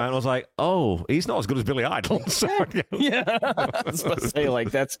Jovi came out, and I was like, "Oh, he's not as good as Billy Idol." So, yeah, I was supposed to say, like,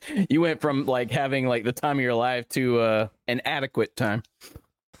 you went from like having like the time of your life to an adequate time.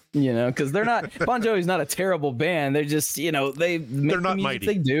 Because they're not Bon Jovi's not a terrible band. They're just they're not the mighty.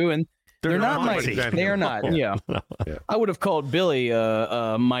 They do, and they're not mighty. They are not. Yeah. I would have called Billy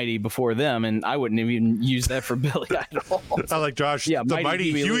mighty before them, and I wouldn't even use that for Billy Idol. I like Josh. Yeah, the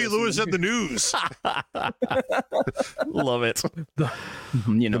mighty Huey Lewis and the News. Love it. The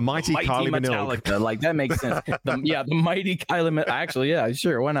mighty Kylie Minogue. Like, that makes sense. The mighty Kylie Minogue. Actually, yeah,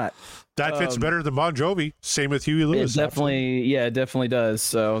 sure, why not? That fits better than Bon Jovi. Same with Huey Lewis. It definitely does.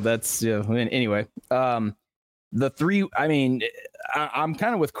 So that's anyway. The 3, I mean, I'm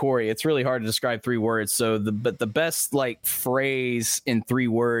kind of with Corey. It's really hard to describe 3 words. But the best like phrase in 3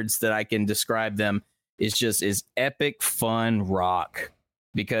 words that I can describe them is epic fun rock.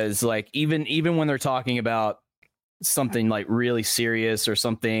 Because like even when they're talking about something like really serious or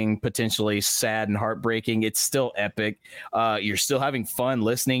something potentially sad and heartbreaking, it's still epic. You're still having fun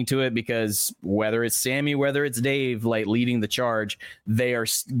listening to it, because whether it's Sammy, whether it's Dave, like leading the charge, they are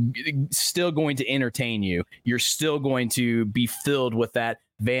still going to entertain you. You're still going to be filled with that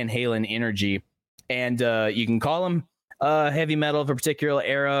Van Halen energy, and you can call them heavy metal of a particular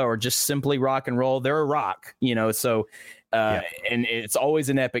era or just simply rock and roll. They're a rock, so and it's always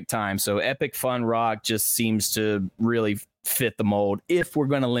an epic time. So epic fun rock just seems to really fit the mold, if we're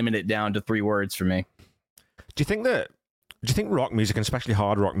going to limit it down to 3 words for me. Do you think that do you think rock music, and especially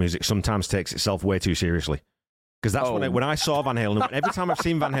hard rock music, sometimes takes itself way too seriously? Because that's when I saw Van Halen. Every time I've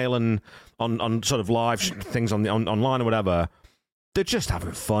seen Van Halen on sort of live things online or whatever, they're just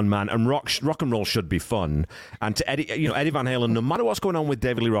having fun, man. And rock and roll should be fun. And to Eddie Van Halen, no matter what's going on with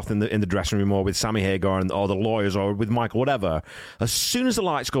David Lee Roth in the dressing room, or with Sammy Hagar or the lawyers, or with Michael, whatever, as soon as the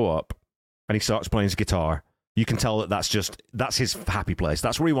lights go up and he starts playing his guitar, you can tell that's his happy place.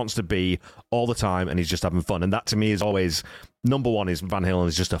 That's where he wants to be all the time, and he's just having fun. And that, to me, is always number one. Is Van Halen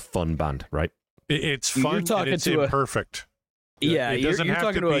is just a fun band, right? It's fun, and it's imperfect. You're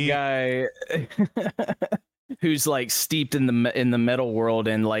talking to a guy who's like steeped in the metal world,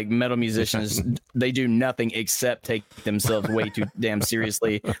 and like metal musicians, they do nothing except take themselves way too damn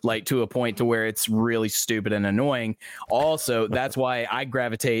seriously, like to a point to where it's really stupid and annoying. Also, that's why I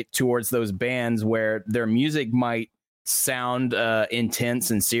gravitate towards those bands where their music might sound intense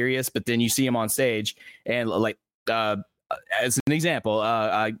and serious, but then you see them on stage and like as an example,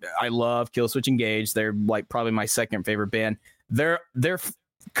 I love Killswitch Engage. They're like probably my second favorite band. They're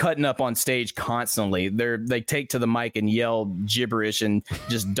cutting up on stage constantly. They take to the mic and yell gibberish and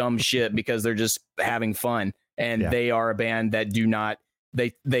just dumb shit because they're just having fun. And they are a band that do not.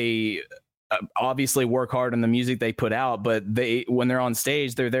 They obviously work hard on the music they put out, but when they're on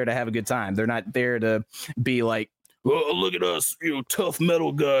stage, they're there to have a good time. They're not there to be like, oh, look at us, tough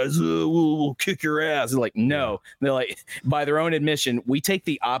metal guys. We'll kick your ass. They're like, no. They're like, by their own admission, we take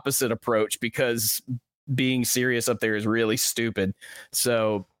the opposite approach because being serious up there is really stupid.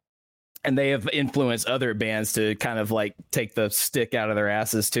 So, and they have influenced other bands to kind of like take the stick out of their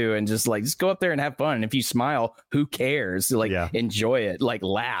asses too, and just go up there and have fun. And if you smile, who cares? Enjoy it,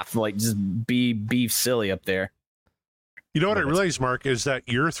 laugh, just be silly up there. You know what I realized, Mark, is that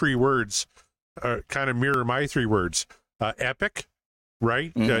your 3 words kind of mirror my 3 words. Epic,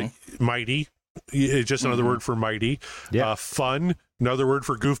 right? Mm-hmm. Mighty, just another word for mighty. Fun, another word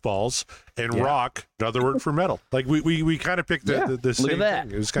for goofballs. And rock, another word for metal. Like we kind of picked the same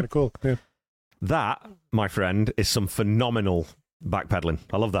thing. It was kind of cool. Yeah. That, my friend, is some phenomenal backpedaling.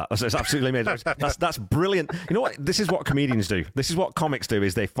 I love that. It's absolutely amazing. That's brilliant. You know what? This is what comedians do. This is what comics do,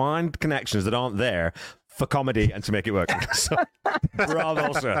 is they find connections that aren't there for comedy and to make it work. So,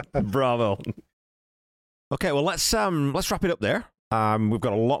 bravo, sir. Bravo. Okay, well, let's wrap it up there. We've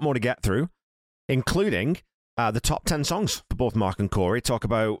got a lot more to get through, including the top 10 songs for both Mark and Corey. Talk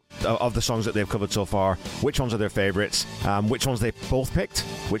about, of the songs that they've covered so far, which ones are their favourites, which ones they both picked,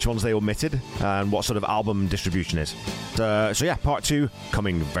 which ones they omitted, and what sort of album distribution is. So yeah, part 2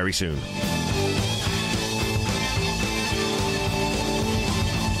 coming very soon.